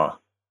that, huh?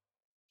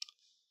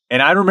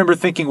 And I remember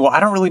thinking, well, I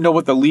don't really know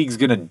what the league's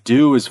going to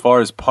do as far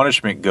as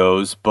punishment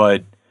goes,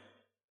 but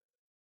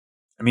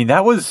I mean,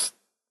 that was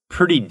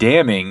pretty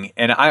damning.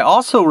 And I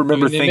also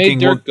remember they thinking,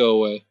 made Dirk go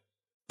away.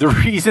 The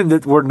reason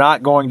that we're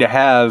not going to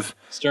have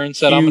Stern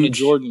said, I'm going to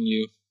Jordan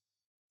you.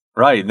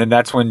 Right, and then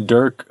that's when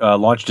Dirk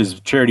launched his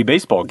charity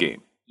baseball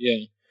game.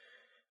 Yeah.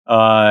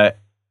 I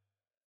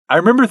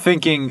remember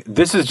thinking,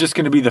 this is just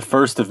going to be the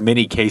first of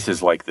many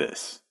cases like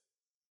this.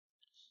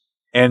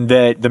 And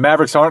that the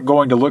Mavericks aren't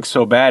going to look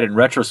so bad in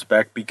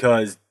retrospect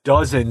because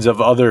dozens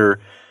of other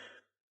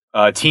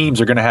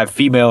teams are going to have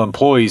female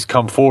employees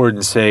come forward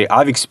and say,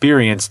 I've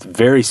experienced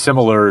very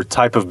similar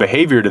type of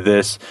behavior to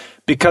this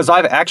because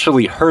I've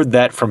actually heard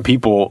that from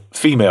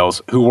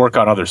females who work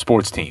on other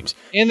sports teams.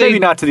 And maybe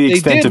not to the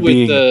extent of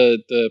being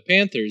the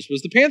Panthers.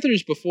 Was the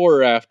Panthers before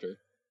or after?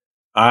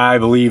 I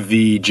believe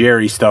the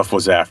Jerry stuff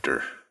was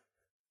after.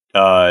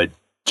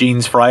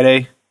 Jeans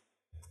Friday?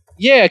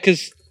 Yeah,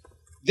 because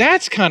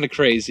that's kind of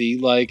crazy.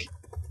 Like,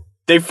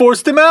 they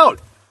forced him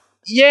out.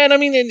 Yeah, and I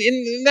mean,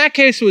 in that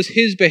case, it was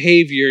his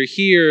behavior.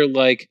 Here,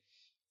 like,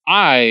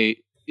 I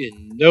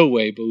in no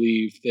way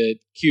believe that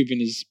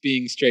Cuban is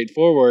being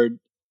straightforward.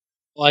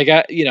 Like,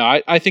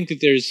 I think that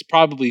there's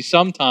probably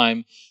some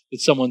time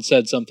that someone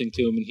said something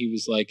to him and he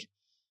was like,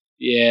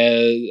 yeah,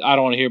 I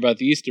don't want to hear about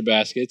the Easter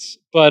baskets.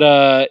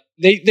 But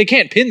they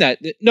can't pin that.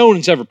 No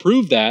one's ever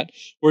proved that.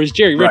 Whereas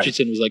Jerry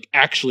Richardson was like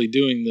actually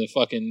doing the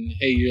fucking,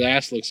 hey, your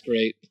ass looks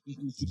great.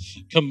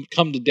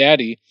 come to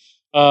daddy.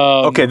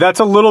 Okay, that's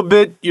a little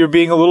bit, you're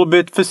being a little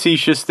bit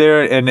facetious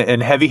there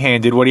and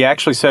heavy-handed. What he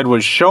actually said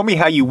was, show me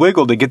how you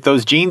wiggle to get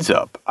those jeans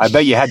up. I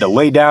bet you had to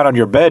lay down on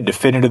your bed to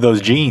fit into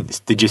those jeans.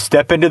 Did you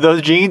step into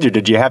those jeans or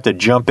did you have to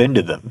jump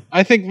into them?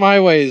 I think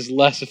my way is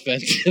less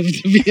offensive,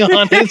 to be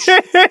honest.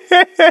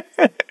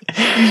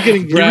 He's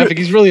getting graphic.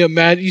 He's really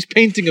he's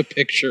painting a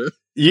picture.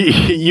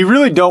 You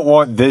really don't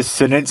want this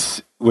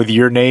sentence with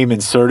your name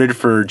inserted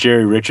for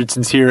Jerry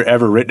Richardson's here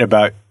ever written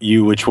about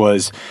you, which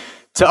was,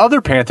 to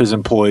other Panthers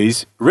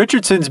employees,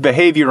 Richardson's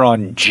behavior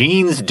on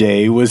Jeans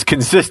Day was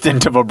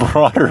consistent of a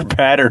broader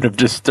pattern of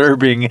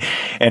disturbing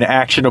and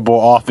actionable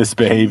office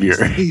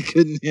behavior. He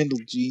couldn't handle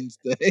Jeans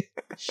Day.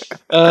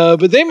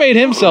 But they made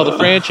him sell the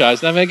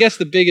franchise. And I mean, I guess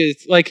the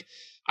biggest, like,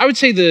 I would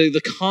say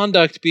the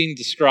conduct being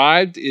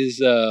described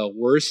is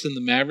worse than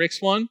the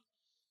Mavericks one.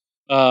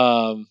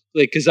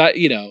 Because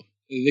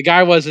the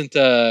guy wasn't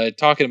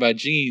talking about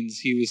jeans.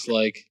 He was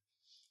like,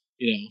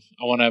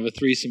 I want to have a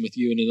threesome with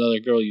you and another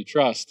girl you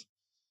trust.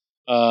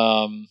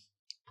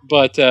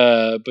 But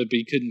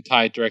he couldn't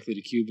tie it directly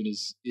to Cuban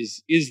is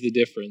the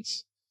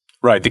difference.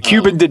 Right. The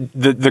Cuban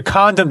the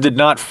condom did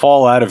not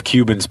fall out of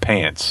Cuban's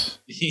pants.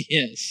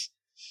 Yes.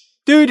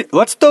 Dude,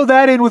 let's throw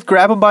that in with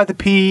grab him by the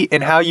pee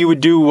and how you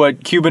would do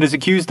what Cuban is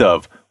accused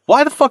of.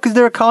 why the fuck is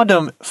there a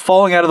condom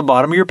falling out of the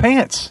bottom of your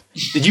pants?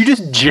 Did you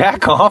just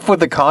jack off with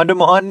the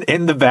condom on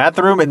in the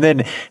bathroom and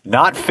then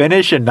not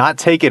finish and not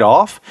take it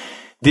off?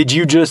 Did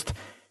you just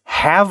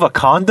have a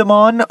condom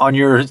on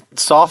your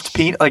soft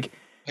penis? Like,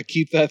 I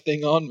keep that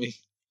thing on me.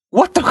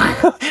 What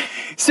the?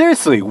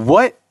 Seriously,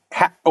 what?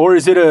 Or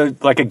is it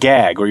a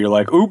gag where you're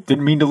like, oop,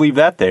 didn't mean to leave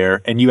that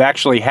there, and you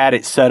actually had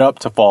it set up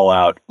to fall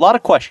out? A lot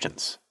of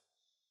questions.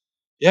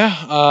 Yeah,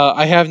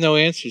 I have no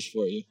answers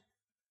for you.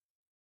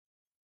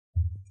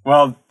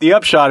 Well, the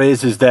upshot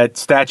is that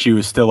statue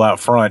is still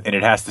out front, and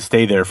it has to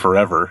stay there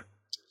forever.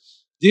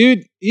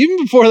 Dude, even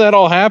before that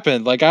all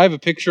happened, like, I have a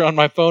picture on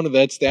my phone of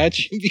that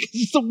statue because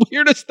it's the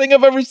weirdest thing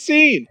I've ever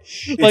seen.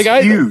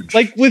 It's huge.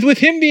 Like, with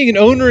him being an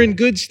owner in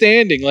good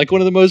standing, like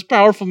one of the most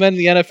powerful men in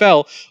the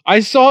NFL, I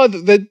saw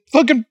the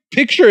fucking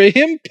picture of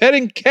him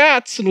petting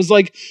cats and was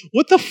like,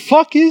 what the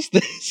fuck is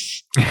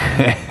this?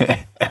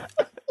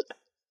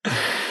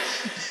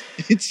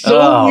 It's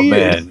so weird.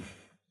 Man.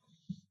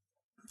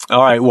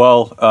 All right,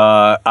 well,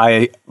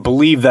 I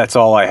believe that's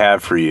all I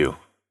have for you,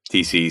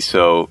 TC.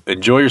 So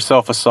enjoy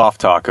yourself a soft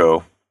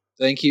taco.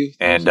 Thank you.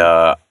 And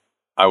I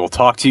will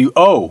talk to you.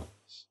 Oh.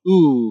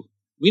 Ooh,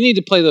 we need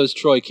to play those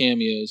Troy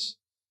cameos.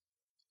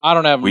 I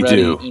don't have them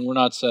ready, and we're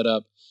not set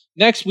up.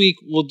 Next week,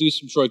 we'll do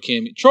some Troy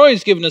cameos.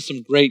 Troy's given us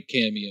some great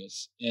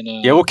cameos.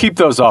 And we'll keep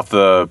those off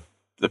the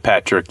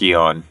Patrick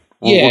Eon.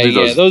 We'll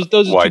do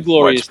those are too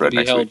glorious to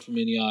be held from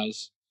any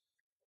eyes.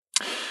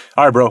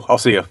 All right, bro. I'll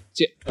see you.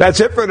 That's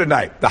it for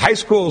tonight. The high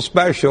school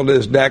special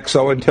is next,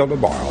 so until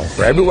tomorrow.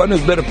 For everyone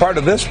who's been a part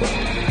of this one,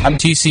 I'm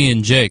TC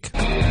and Jake.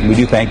 We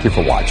do thank you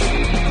for watching.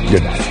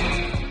 Good night.